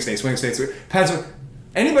electoral swing state. Pennsylvania.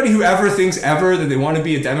 Anybody who ever thinks ever that they want to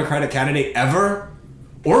be a Democratic candidate ever,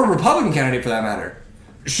 or a Republican candidate for that matter,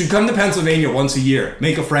 should come to Pennsylvania once a year,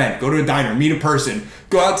 make a friend, go to a diner, meet a person,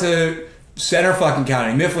 go out to Center fucking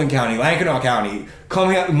County, Mifflin County, Lankenau County, come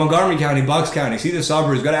out to Montgomery County, Bucks County, see the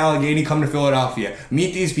suburbs, go to Allegheny, come to Philadelphia,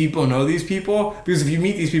 meet these people, know these people, because if you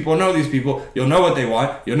meet these people, know these people, you'll know what they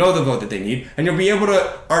want, you'll know the vote that they need, and you'll be able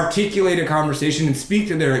to articulate a conversation and speak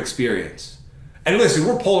to their experience. And listen,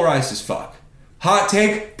 we're polarized as fuck. Hot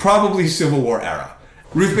take, probably Civil War era.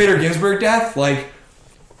 Ruth Bader Ginsburg death, like,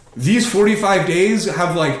 these 45 days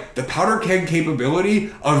have, like, the powder keg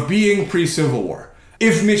capability of being pre-Civil War.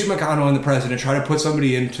 If Mitch McConnell and the president try to put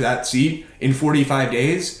somebody into that seat in 45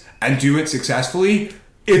 days and do it successfully,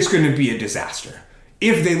 it's going to be a disaster.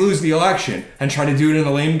 if they lose the election and try to do it in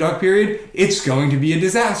the lame duck period, it's going to be a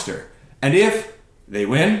disaster. And if they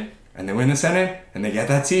win, and they win the Senate, and they get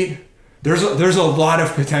that seat, there's a lot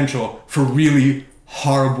of potential for really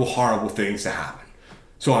horrible, horrible things to happen.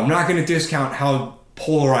 So I'm not going to discount how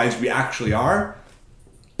polarized we actually are,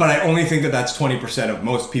 but I only think that that's 20% of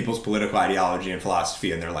most people's political ideology and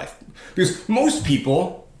philosophy in their life. Because most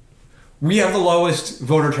people, we have the lowest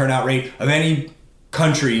voter turnout rate of any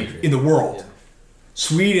country in the world. Yeah.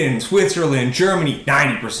 Sweden, Switzerland, Germany,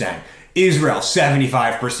 90%. Israel,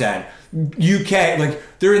 75%. UK, like,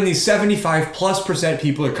 they're in these 75+%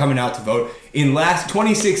 people are coming out to vote. In last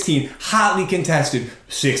 2016, hotly contested,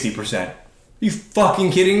 60%. You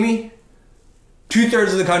fucking kidding me?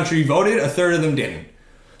 2/3 of the country voted, 1/3 of them didn't.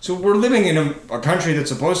 So we're living in a country that's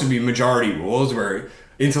supposed to be majority rules, where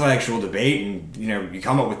intellectual debate and, you know, you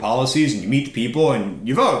come up with policies and you meet the people and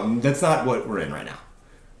you vote. And that's not what we're in right now.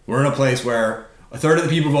 We're in a place where 1/3 of the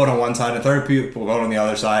people vote on one side, 1/3 of the people vote on the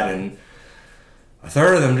other side, and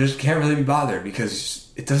 1/3 of them just can't really be bothered, because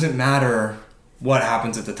it doesn't matter what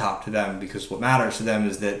happens at the top to them, because what matters to them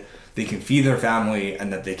is that they can feed their family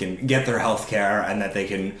and that they can get their health care and that they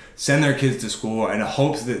can send their kids to school in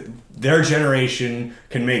hopes that their generation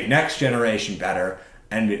can make next generation better.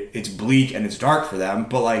 And it's bleak and it's dark for them,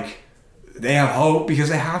 but like, they have hope because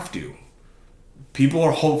they have to. People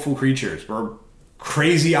are hopeful creatures. We're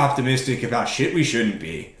crazy optimistic about shit we shouldn't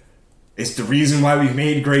be. It's the reason why we've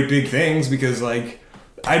made great big things, because like,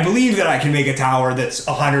 I believe that I can make a tower that's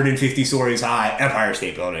 150 stories high, Empire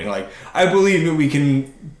State Building. Like, I believe that we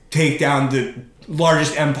can take down the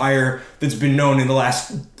largest empire that's been known in the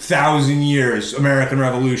last 1,000 years, American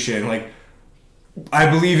Revolution. Like, I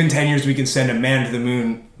believe in 10 years we can send a man to the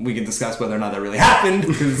moon. We can discuss whether or not that really happened,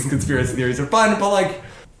 because conspiracy theories are fun, but like,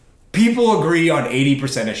 people agree on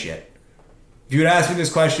 80% of shit. If you had asked me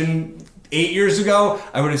this question 8 years ago,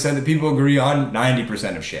 I would have said that people agree on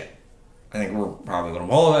 90% of shit. I think we're probably a little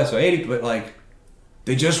more of that, so 80, but like,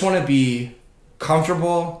 they just want to be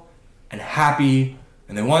comfortable and happy,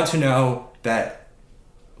 and they want to know that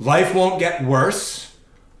life won't get worse,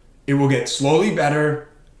 it will get slowly better,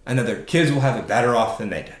 and that their kids will have it better off than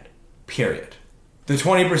they did. Period. The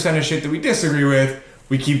 20% of shit that we disagree with,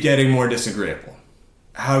 we keep getting more disagreeable.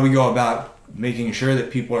 How do we go about making sure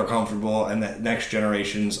that people are comfortable and that next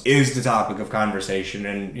generations is the topic of conversation?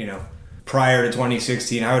 And, you know, prior to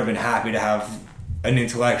 2016, I would have been happy to have an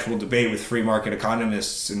intellectual debate with free market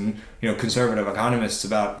economists and, you know, conservative economists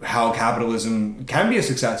about how capitalism can be a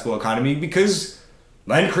successful economy, because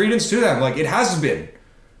lend credence to them. Like, it has been.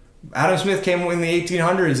 Adam Smith came in the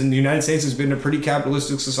 1800s, and the United States has been a pretty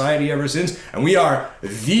capitalistic society ever since, and we are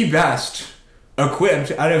the best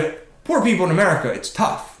equipped. Out of poor people in America, it's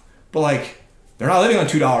tough, but like, they're not living on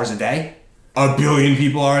 $2 a day. 1 billion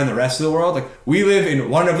people are in the rest of the world. Like, we live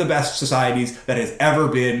in one of the best societies that has ever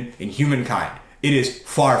been in humankind. It is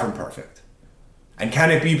far from perfect. And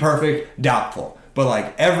can it be perfect? Doubtful. But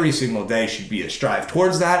like, every single day should be a strive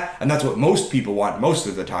towards that, and that's what most people want most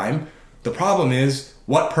of the time. The problem is,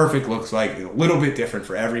 what perfect looks like is a little bit different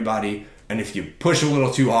for everybody, and if you push a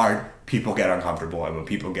little too hard, people get uncomfortable, and when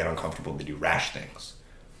people get uncomfortable, they do rash things.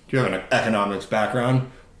 Do you have an economics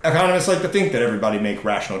background? Economists like to think that everybody make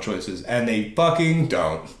rational choices, and they fucking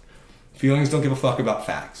don't. Feelings don't give a fuck about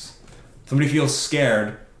facts. If somebody feels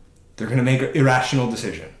scared, they're going to make an irrational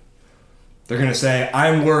decision. They're going to say,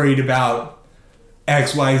 I'm worried about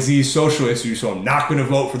XYZ social issue, so I'm not going to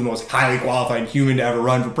vote for the most highly qualified human to ever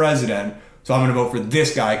run for president, so I'm going to vote for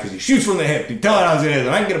this guy because he shoots from the hip, he tells us it is, and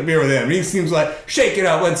I can get a beer with him, and he seems like, shake it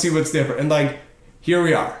up, let's see what's different. And like, here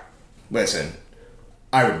we are. Listen,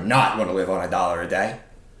 I would not want to live on $1 a day.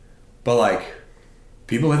 But like,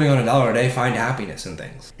 people living on $1 a day find happiness in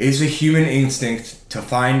things. It's a human instinct to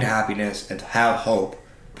find happiness and to have hope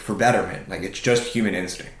for betterment. Like, it's just human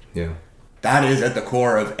instinct. Yeah. That is at the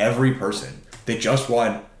core of every person. They just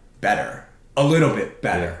want better. A little bit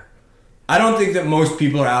better. Yeah. I don't think that most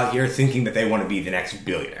people are out here thinking that they want to be the next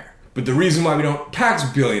billionaire. But the reason why we don't tax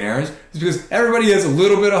billionaires is because everybody has a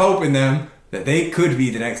little bit of hope in them that they could be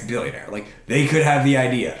the next billionaire. Like, they could have the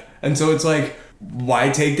idea. And so it's like, why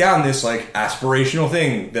take down this like aspirational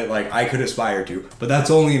thing that like I could aspire to? But that's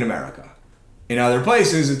only in America. In other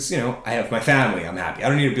places, it's, you know, I have my family, I'm happy. I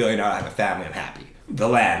don't need $1 billion, I have a family, I'm happy. The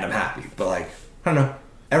land, I'm happy. But like, I don't know.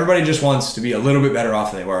 Everybody just wants to be a little bit better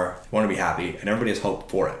off than they were, want to be happy, and everybody has hope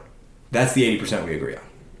for it. That's the 80% we agree on.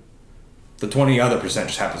 The 20 other percent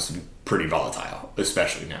just happens to be pretty volatile,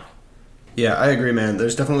 especially now. Yeah, I agree, man.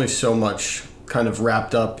 There's definitely so much kind of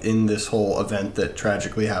wrapped up in this whole event that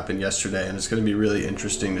tragically happened yesterday, and it's going to be really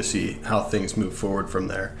interesting to see how things move forward from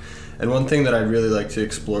there. And one thing that I'd really like to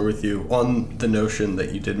explore with you on the notion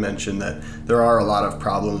that you did mention that there are a lot of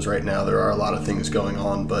problems right now, there are a lot of things going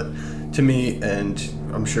on, but to me, and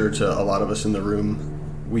I'm sure to a lot of us in the room,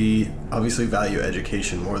 we obviously value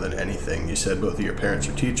education more than anything. You said both of your parents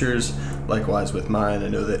are teachers, likewise with mine. I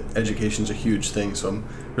know that education's a huge thing, so I'm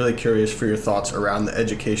really curious for your thoughts around the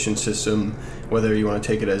education system, whether you want to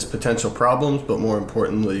take it as potential problems, but more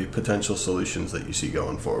importantly, potential solutions that you see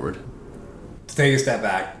going forward. To take a step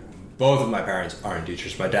back, both of my parents aren't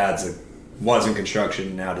teachers. My dad's was in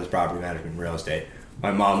construction, now does property management and real estate.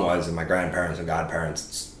 My mom was, and my grandparents and godparents.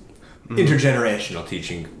 It's intergenerational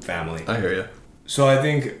teaching family. I hear you. So I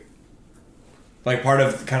think, like, part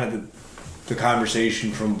of kind of the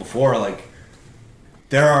conversation from before, like,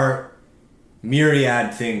 there are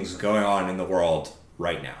myriad things going on in the world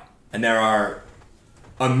right now. And there are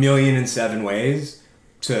 1,000,007 ways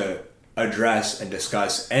to address and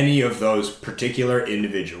discuss any of those particular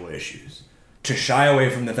individual issues. To shy away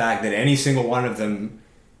from the fact that any single one of them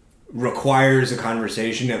requires a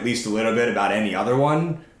conversation, at least a little bit, about any other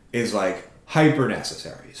one is, like, hyper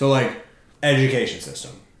necessary. So, like, education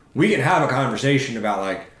system. We can have a conversation about,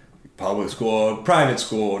 like, public school, private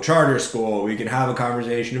school, charter school. We can have a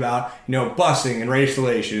conversation about, busing and race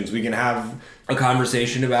relations. We can have a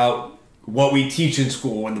conversation about what we teach in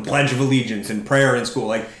school and the Pledge of Allegiance and prayer in school.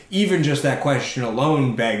 Like, even just that question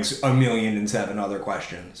alone begs 1,000,007 other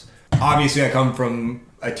questions. Obviously, I come from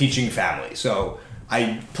a teaching family, so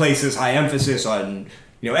I place this high emphasis on,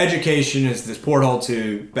 education as this portal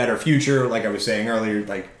to better future. Like I was saying earlier,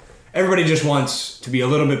 like, everybody just wants to be a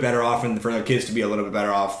little bit better off and for their kids to be a little bit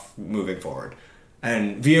better off moving forward.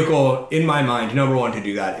 And vehicle, in my mind, number one to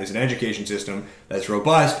do that is an education system that's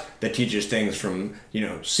robust, that teaches things from,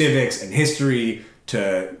 civics and history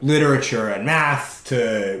to literature and math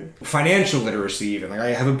to financial literacy even. Like,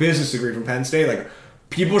 I have a business degree from Penn State. Like,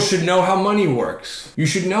 people should know how money works. You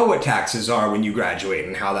should know what taxes are when you graduate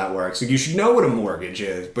and how that works. Like, you should know what a mortgage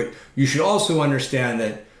is, but you should also understand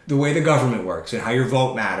that the way the government works and how your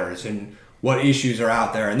vote matters and what issues are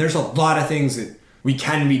out there. And there's a lot of things that we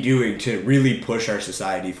can be doing to really push our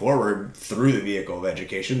society forward through the vehicle of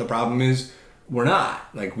education. The problem is we're not.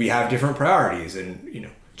 Like, we have different priorities,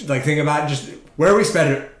 and, like, think about just where we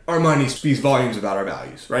spend our money speaks volumes about our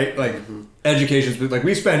values, right? Like, education, like,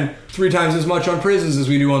 we spend 3 times as much on prisons as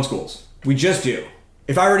we do on schools. We just do.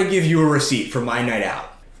 If I were to give you a receipt for my night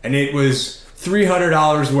out and it was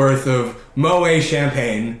 $300 worth of Moet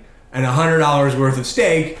champagne and $100 worth of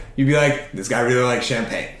steak, you'd be like, this guy really likes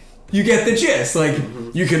champagne. You get the gist. Like,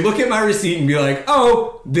 you could look at my receipt and be like,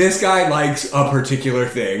 oh, this guy likes a particular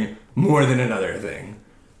thing more than another thing.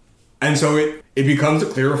 And so it becomes a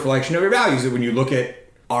clear reflection of your values, that when you look at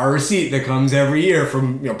our receipt that comes every year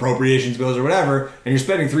from appropriations bills or whatever, and you're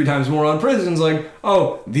spending 3 times more on prisons, like,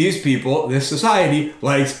 oh, these people, this society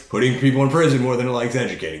likes putting people in prison more than it likes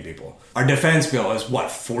educating people. Our defense bill is,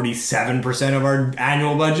 47% of our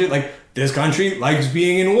annual budget? Like, this country likes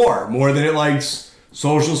being in war more than it likes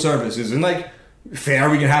social services. And, like, fair,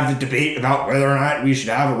 we can have the debate about whether or not we should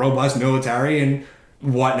have a robust military and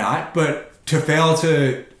whatnot, but to fail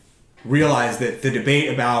to realize that the debate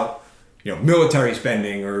about military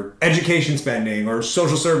spending or education spending or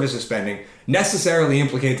social services spending necessarily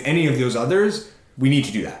implicates any of those others, we need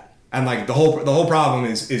to do that. And, like, the whole problem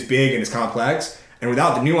is big and it's complex, and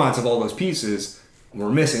without the nuance of all those pieces, we're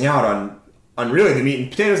missing out on really the meat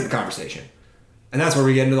and potatoes of the conversation. And that's where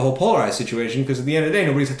we get into the whole polarized situation, because at the end of the day,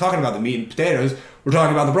 nobody's talking about the meat and potatoes. We're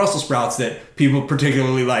talking about the Brussels sprouts that people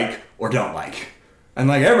particularly like or don't like. And,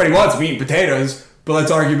 like, everybody wants meat and potatoes, but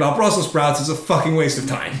let's argue about Brussels sprouts. It's a fucking waste of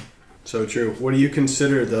time. So true. What do you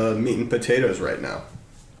consider the meat and potatoes right now?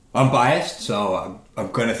 I'm biased, so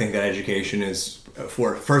I'm going to think that education is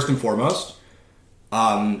for first and foremost.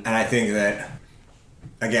 And I think that,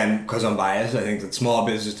 again, because I'm biased, I think that small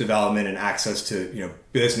business development and access to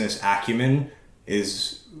business acumen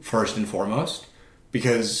is first and foremost,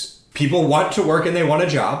 because people want to work and they want a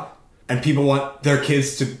job, and people want their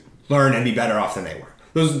kids to learn and be better off than they were.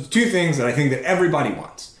 Those are the 2 things that I think that everybody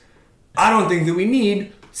wants. I don't think that we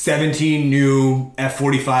need 17 new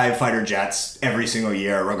F-45 fighter jets every single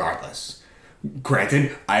year regardless.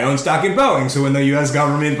 Granted, I own stock in Boeing, so when the U.S.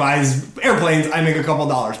 government buys airplanes, I make a couple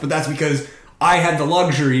dollars, but that's because I had the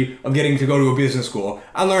luxury of getting to go to a business school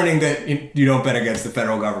and learning that you don't bet against the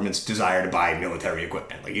federal government's desire to buy military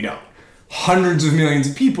equipment. Like, you don't. Hundreds of millions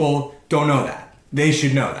of people don't know that. They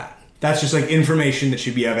should know that. That's just, like, information that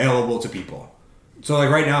should be available to people. So, like,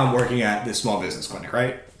 right now I'm working at this small business clinic,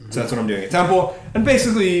 right? So that's what I'm doing at Temple. And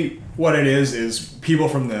basically what it is people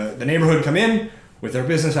from the neighborhood come in with their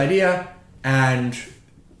business idea, and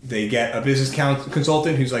they get a business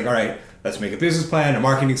consultant who's like, all right, let's make a business plan, a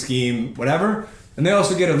marketing scheme, whatever. And they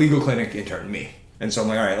also get a legal clinic intern, me. And so I'm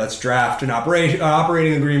like, all right, let's draft an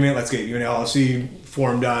operating agreement. Let's get you an LLC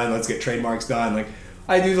form done. Let's get trademarks done. Like,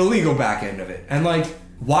 I do the legal back end of it. And like,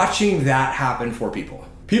 watching that happen for people.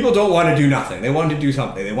 People don't want to do nothing. They want to do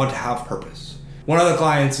something. They want to have purpose. One of the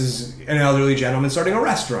clients is an elderly gentleman starting a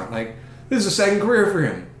restaurant. Like, this is a second career for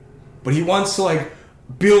him. But he wants to like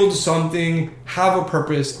build something, have a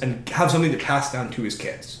purpose, and have something to pass down to his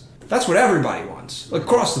kids. That's what everybody wants, like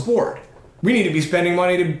across the board. We need to be spending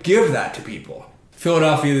money to give that to people.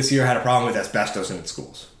 Philadelphia this year had a problem with asbestos in its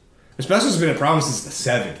schools. Asbestos has been a problem since the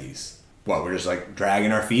 70s. What, we're just like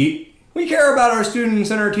dragging our feet? We care about our students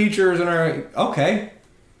and our teachers and okay,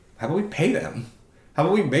 how about we pay them? How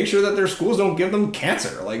about we make sure that their schools don't give them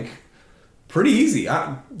cancer? Like, pretty easy.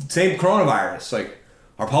 Same coronavirus. Like,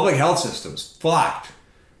 our public health system's flocked.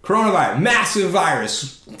 Coronavirus, massive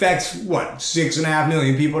virus, affects, 6.5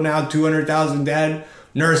 million people now, 200,000 dead.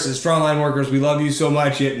 Nurses, frontline workers, we love you so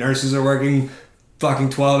much, yet nurses are working fucking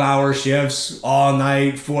 12-hour shifts all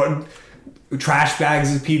night for trash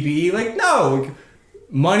bags of PPE. Like, no.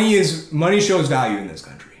 Money shows value in this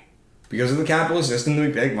country. Because of the capitalist system that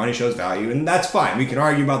we pick, money shows value, and that's fine. We can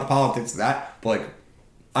argue about the politics of that, but like,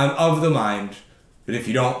 I'm of the mind that if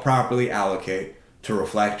you don't properly allocate to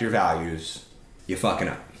reflect your values, you're fucking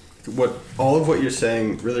up. All of what you're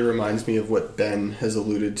saying really reminds me of what Ben has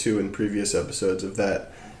alluded to in previous episodes, of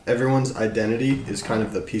that everyone's identity is kind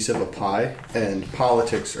of the piece of a pie, and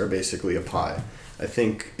politics are basically a pie. I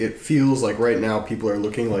think it feels like right now people are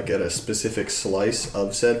looking like at a specific slice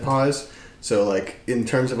of said pies. So like in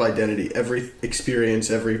terms of identity, every experience,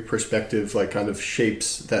 every perspective like kind of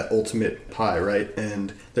shapes that ultimate pie, right?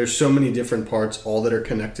 And there's so many different parts, all that are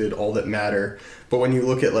connected, all that matter. But when you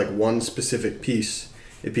look at like one specific piece,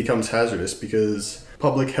 it becomes hazardous because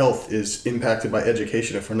public health is impacted by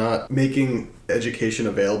education. If we're not making education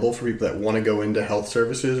available for people that want to go into health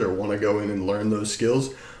services or want to go in and learn those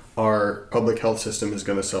skills, our public health system is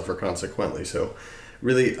going to suffer consequently. So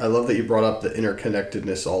really, I love that you brought up the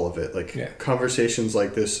interconnectedness, all of it. Like, conversations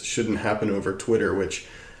like this shouldn't happen over Twitter, which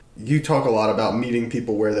you talk a lot about meeting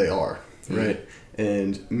people where they are, right?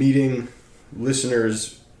 And meeting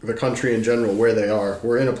listeners, the country in general, where they are.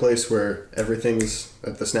 We're in a place where everything's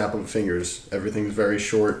at the snap of fingers. Everything's very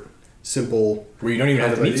short, simple. Where you don't even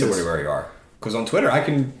have to meet somebody where you are. Because on Twitter, I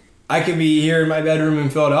can be here in my bedroom in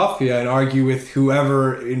Philadelphia and argue with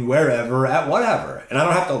whoever in wherever at whatever. And I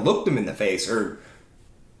don't have to look them in the face or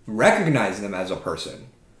recognize them as a person.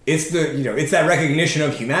 It's it's that recognition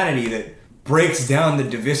of humanity that breaks down the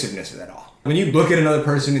divisiveness of it all. When you look at another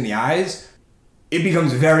person in the eyes, it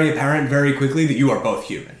becomes very apparent very quickly that you are both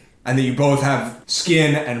human and that you both have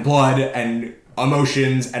skin and blood and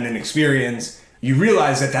emotions and an experience. You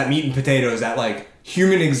realize that meat and potatoes, that like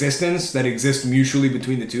human existence that exists mutually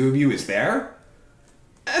between the two of you is there.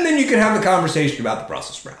 And then you can have a conversation about the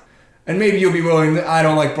Brussels sprout. And maybe you'll be willing that I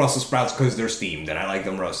don't like Brussels sprouts because they're steamed and I like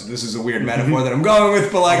them roasted. This is a weird metaphor that I'm going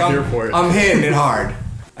with, but like I'm hitting it hard.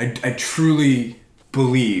 I truly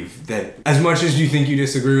believe that as much as you think you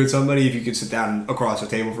disagree with somebody, if you could sit down across a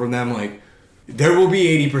table from them, like there will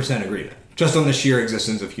be 80% agreement just on the sheer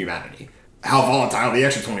existence of humanity. How volatile the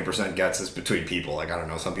extra 20% gets is between people. Like, I don't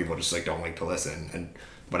know, some people just like don't like to listen and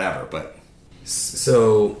whatever, but.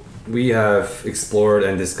 So we have explored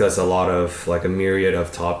and discussed a lot of like a myriad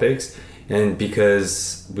of topics, and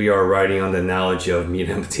because we are riding on the analogy of meat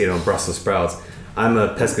and potato and Brussels sprouts, I'm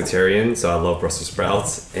a pescatarian, so I love Brussels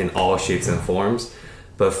sprouts in all shapes and forms.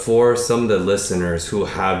 But for some of the listeners who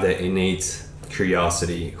have the innate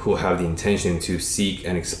curiosity, who have the intention to seek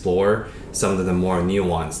and explore some of the more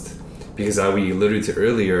nuanced, because as we alluded to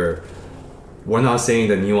earlier, we're not saying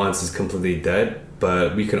the nuance is completely dead,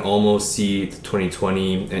 but we can almost see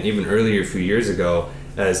 2020 and even earlier a few years ago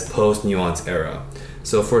as post-nuance era.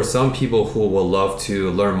 So for some people who will love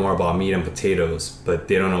to learn more about meat and potatoes, but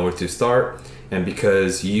they don't know where to start, and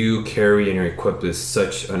because you carry and you're equipped with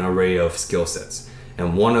such an array of skill sets,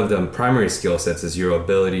 and one of the primary skill sets is your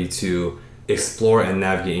ability to explore and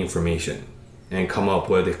navigate information and come up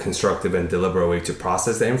with a constructive and deliberate way to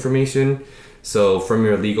process that information. So from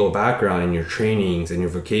your legal background and your trainings and your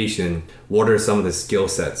vocation, what are some of the skill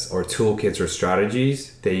sets or toolkits or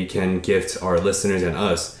strategies that you can gift our listeners and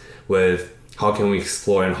us with? How can we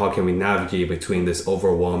explore and how can we navigate between this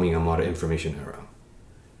overwhelming amount of information era?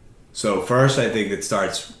 So first, I think it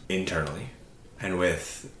starts internally and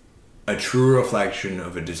with a true reflection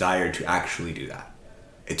of a desire to actually do that.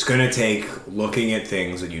 It's going to take looking at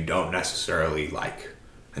things that you don't necessarily like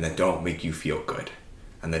and that don't make you feel good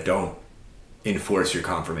and that don't enforce your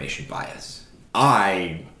confirmation bias.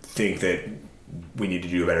 I think that we need to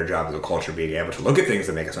do a better job as a culture being able to look at things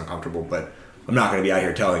that make us uncomfortable, but I'm not going to be out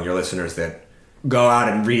here telling your listeners that go out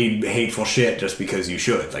and read hateful shit just because you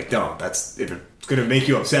should. Like, don't. If it's going to make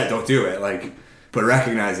you upset, don't do it. Like, but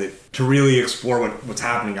recognize it. To really explore what's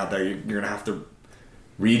happening out there, you're going to have to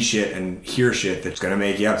read shit and hear shit that's going to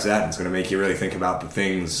make you upset and it's going to make you really think about the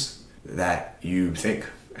things that you think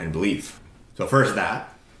and believe. So first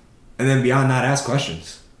that, and then beyond that, ask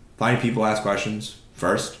questions. Find people, ask questions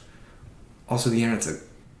first. Also, the internet's a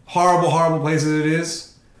horrible, horrible place as it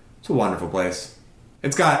is. It's a wonderful place.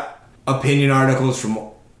 It's got opinion articles from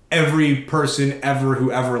every person ever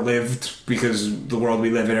who ever lived, because the world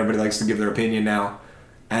we live in, everybody likes to give their opinion now.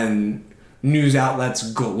 And news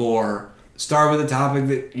outlets galore. Start with a topic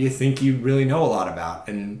that you think you really know a lot about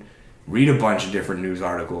and read a bunch of different news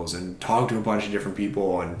articles and talk to a bunch of different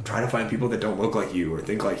people and try to find people that don't look like you or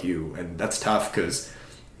think like you. And that's tough because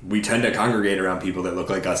we tend to congregate around people that look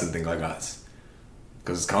like us and think like us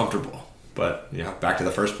because it's comfortable. But, you know, back to the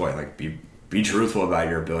first point, like, be truthful about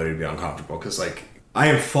your ability to be uncomfortable, because, like, I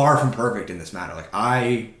am far from perfect in this matter. Like,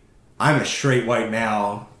 I'm a straight white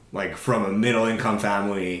male, like, from a middle income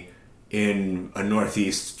family in a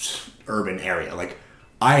northeast urban area. Like,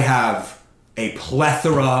 I have a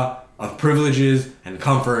plethora of privileges and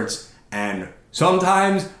comforts, and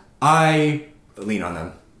sometimes I lean on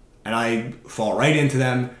them and I fall right into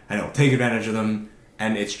them and I don't take advantage of them,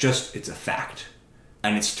 and it's a fact.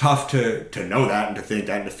 And it's tough to know that and to think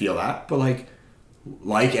that and to feel that. But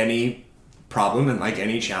like any problem and like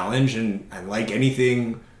any challenge and like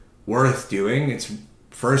anything worth doing, it's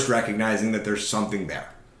first recognizing that there's something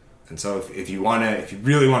there. And so if you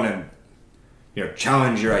really want to, you know,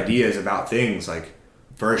 challenge your ideas about things, like,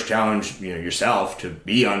 first challenge, you know, yourself to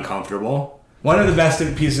be uncomfortable. One of the best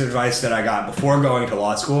pieces of advice that I got before going to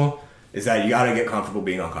law school is that you got to get comfortable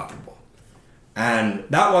being uncomfortable. And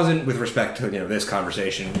that wasn't with respect to, you know, this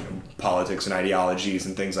conversation, politics and ideologies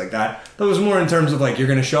and things like that. That was more in terms of, like, you're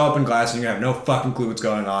going to show up in class and you're going to have no fucking clue what's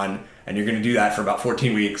going on, and you're going to do that for about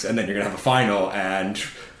 14 weeks, and then you're going to have a final, and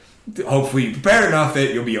hopefully prepare enough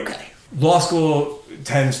that you'll be okay. Law school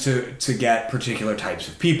tends to get particular types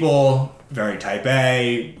of people, very type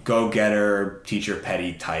A, go-getter, teacher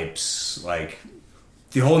petty types. Like,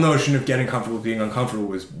 the whole notion of getting comfortable with being uncomfortable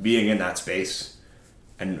was being in that space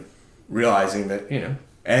and realizing that, you know,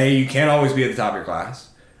 A, you can't always be at the top of your class,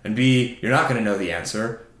 and B, you're not going to know the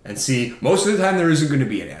answer, and C, most of the time there isn't going to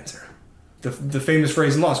be an answer. The famous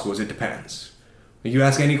phrase in law school is, it depends. You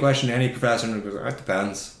ask any question to any professor and it goes, it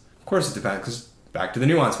depends. Of course it depends, because back to the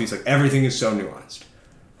nuance piece, like, everything is so nuanced.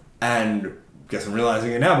 And I guess I'm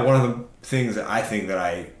realizing it now, but one of the things that I think that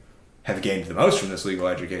I have gained the most from this legal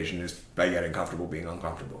education is by getting comfortable being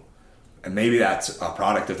uncomfortable. And maybe that's a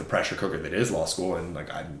product of the pressure cooker that is law school, and, like,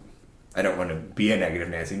 I don't want to be a negative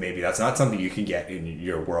Nancy. Maybe that's not something you can get in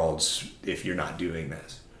your worlds if you're not doing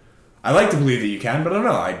this. I like to believe that you can, but I don't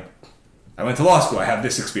know. I went to law school. I have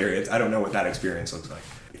this experience. I don't know what that experience looks like.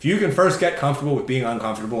 If you can first get comfortable with being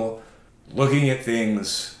uncomfortable, looking at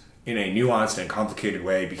things in a nuanced and complicated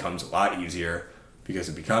way becomes a lot easier, because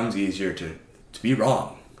it becomes easier to be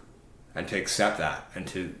wrong and to accept that and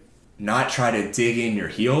to not try to dig in your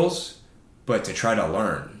heels, but to try to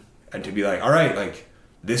learn and to be like, all right, like,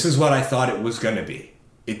 this is what I thought it was going to be.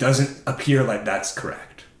 It doesn't appear like that's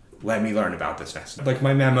correct. Let me learn about this next. Like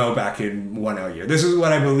my memo back in 1L year. This is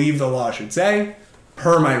what I believe the law should say.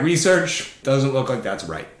 Per my research, doesn't look like that's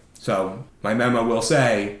right. So my memo will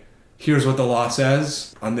say, here's what the law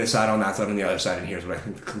says on this side, on that side, on the other side, and here's what I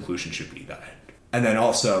think the conclusion should be. That. And then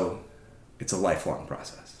also, it's a lifelong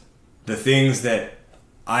process. The things that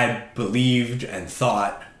I believed and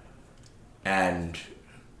thought and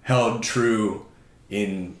held true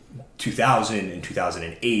in 2000 and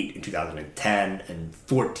 2008 and 2010 and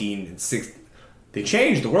 14 and 16, they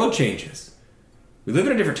change. The world changes. We live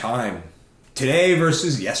in a different time. Today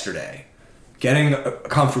versus yesterday. Getting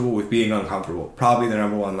comfortable with being uncomfortable. Probably the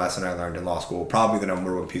number one lesson I learned in law school. Probably the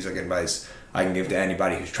number one piece of advice I can give to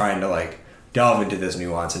anybody who's trying to, like, delve into this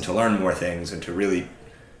nuance and to learn more things and to really,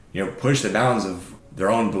 you know, push the bounds of their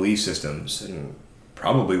own belief systems, and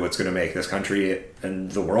probably what's going to make this country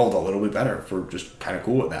and the world a little bit better if we're just kind of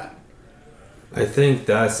cool with that. I think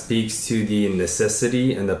that speaks to the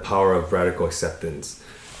necessity and the power of radical acceptance,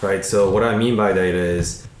 right? So what I mean by that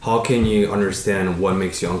is, how can you understand what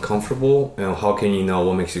makes you uncomfortable, and how can you know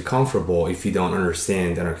what makes you comfortable if you don't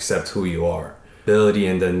understand and accept who you are? Ability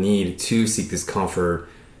and the need to seek discomfort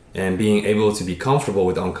And being able to be comfortable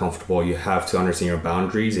with uncomfortable, you have to understand your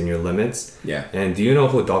boundaries and your limits. Yeah. And do you know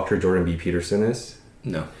who Dr. Jordan B. Peterson is?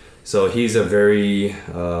 No. So he's a very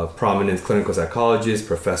prominent clinical psychologist,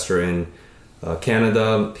 professor in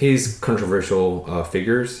Canada. He's controversial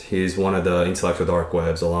figures. He's one of the intellectual dark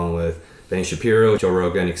webs, along with Ben Shapiro, Joe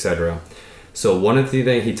Rogan, etc. So one of the things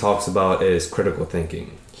that he talks about is critical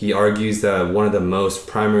thinking. He argues that one of the most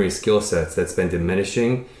primary skill sets that's been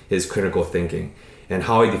diminishing is critical thinking. And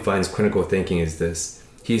how he defines critical thinking is this.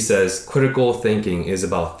 He says critical thinking is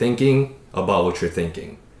about thinking about what you're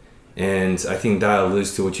thinking. And I think that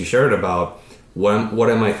alludes to what you shared about what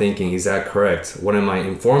am I thinking? Is that correct? What am I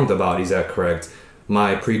informed about? Is that correct?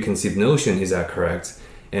 My preconceived notion, is that correct?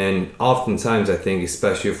 And oftentimes I think,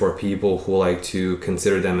 especially for people who like to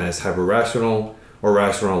consider them as hyper-rational or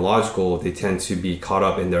rational logical, they tend to be caught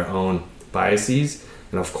up in their own biases.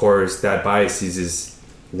 And of course, that biases is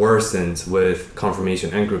worsened with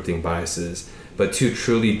confirmation and groupthink biases. But to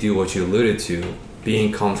truly do what you alluded to,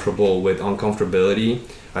 being comfortable with uncomfortability,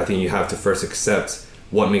 I think you have to first accept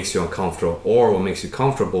what makes you uncomfortable or what makes you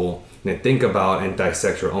comfortable, and then think about and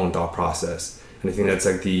dissect your own thought process. And I think that's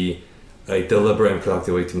like the deliberate and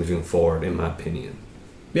productive way to moving forward, in my opinion.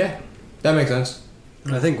 Yeah, that makes sense.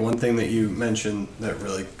 And I think one thing that you mentioned that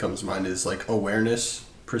really comes to mind is like awareness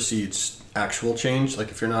precedes actual change. Like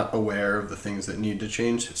if you're not aware of the things that need to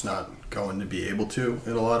change, it's not going to be able to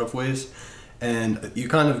in a lot of ways. And you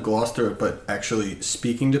kind of gloss through it, but actually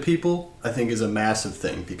speaking to people, I think, is a massive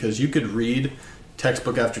thing, because you could read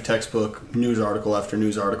textbook after textbook, news article after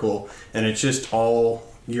news article, and it's just all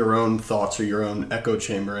your own thoughts or your own echo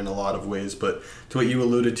chamber in a lot of ways. But to what you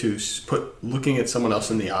alluded to, looking at someone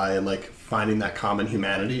else in the eye and like finding that common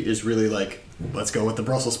humanity is really like, let's go with the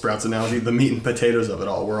Brussels sprouts analogy, the meat and potatoes of it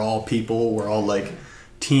all. We're all people, we're all like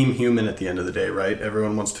team human at the end of the day, right?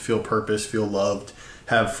 Everyone wants to feel purpose, feel loved,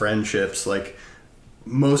 have friendships. Like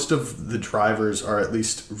most of the drivers are at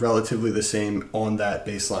least relatively the same on that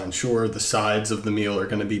baseline. Sure, the sides of the meal are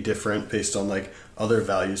going to be different based on like other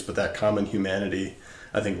values, but that common humanity,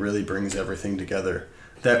 I think, really brings everything together.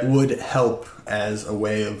 That would help as a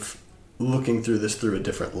way of looking through this through a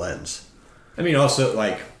different lens. I mean, also,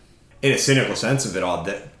 like, in a cynical sense of it all,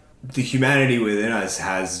 that the humanity within us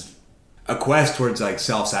has a quest towards like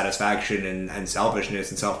self-satisfaction and selfishness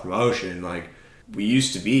and self-promotion. Like, we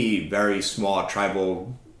used to be very small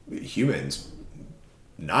tribal humans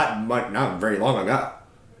not very long ago,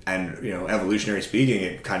 and evolutionary speaking,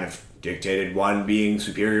 it kind of dictated one being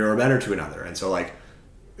superior or better to another. And so like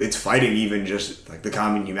it's fighting even just like the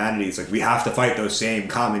common humanity. It's like we have to fight those same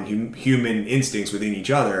common human instincts within each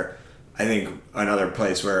other. I think another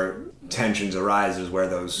place where tensions arise is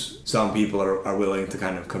where some people are willing to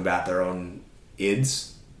kind of combat their own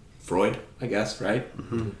ids. Freud, I guess, right?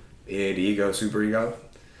 Mm-hmm. Id, ego, superego.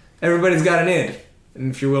 Everybody's got an id.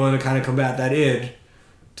 And if you're willing to kind of combat that id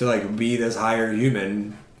to like be this higher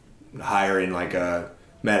human, higher in like a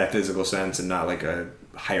metaphysical sense and not like a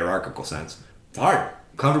hierarchical sense, it's hard.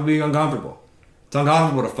 Comfortable being uncomfortable. It's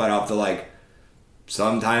uncomfortable to fight off the like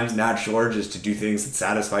sometimes natural urges to do things that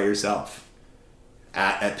satisfy yourself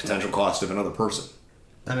at potential cost of another person.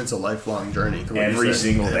 And it's a lifelong journey. Every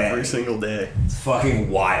single day. Every single day. It's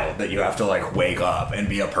fucking wild that you have to like wake up and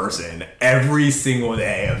be a person every single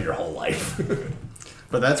day of your whole life.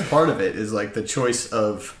 But that's part of it, is like the choice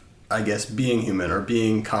of, I guess, being human or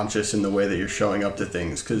being conscious in the way that you're showing up to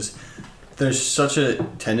things. Because there's such a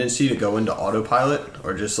tendency to go into autopilot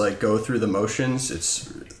or just like go through the motions.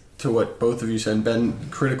 It's to what both of you said,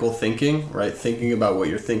 Ben, critical thinking, right? Thinking about what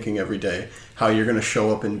you're thinking every day, how you're going to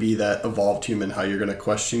show up and be that evolved human, how you're going to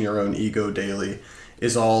question your own ego daily,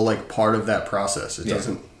 is all like part of that process. It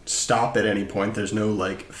doesn't stop at any point. There's no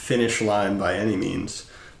like finish line by any means.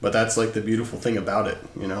 But that's like the beautiful thing about it,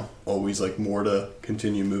 always like more to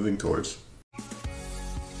continue moving towards.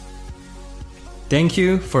 Thank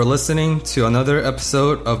you for listening to another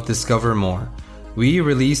episode of Discover More. We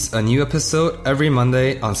release a new episode every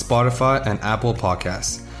Monday on Spotify and Apple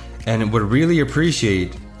Podcasts, and would really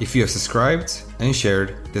appreciate if you have subscribed and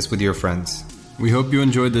shared this with your friends. We hope you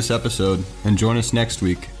enjoyed this episode and join us next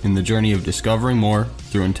week in the journey of discovering more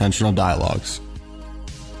through intentional dialogues.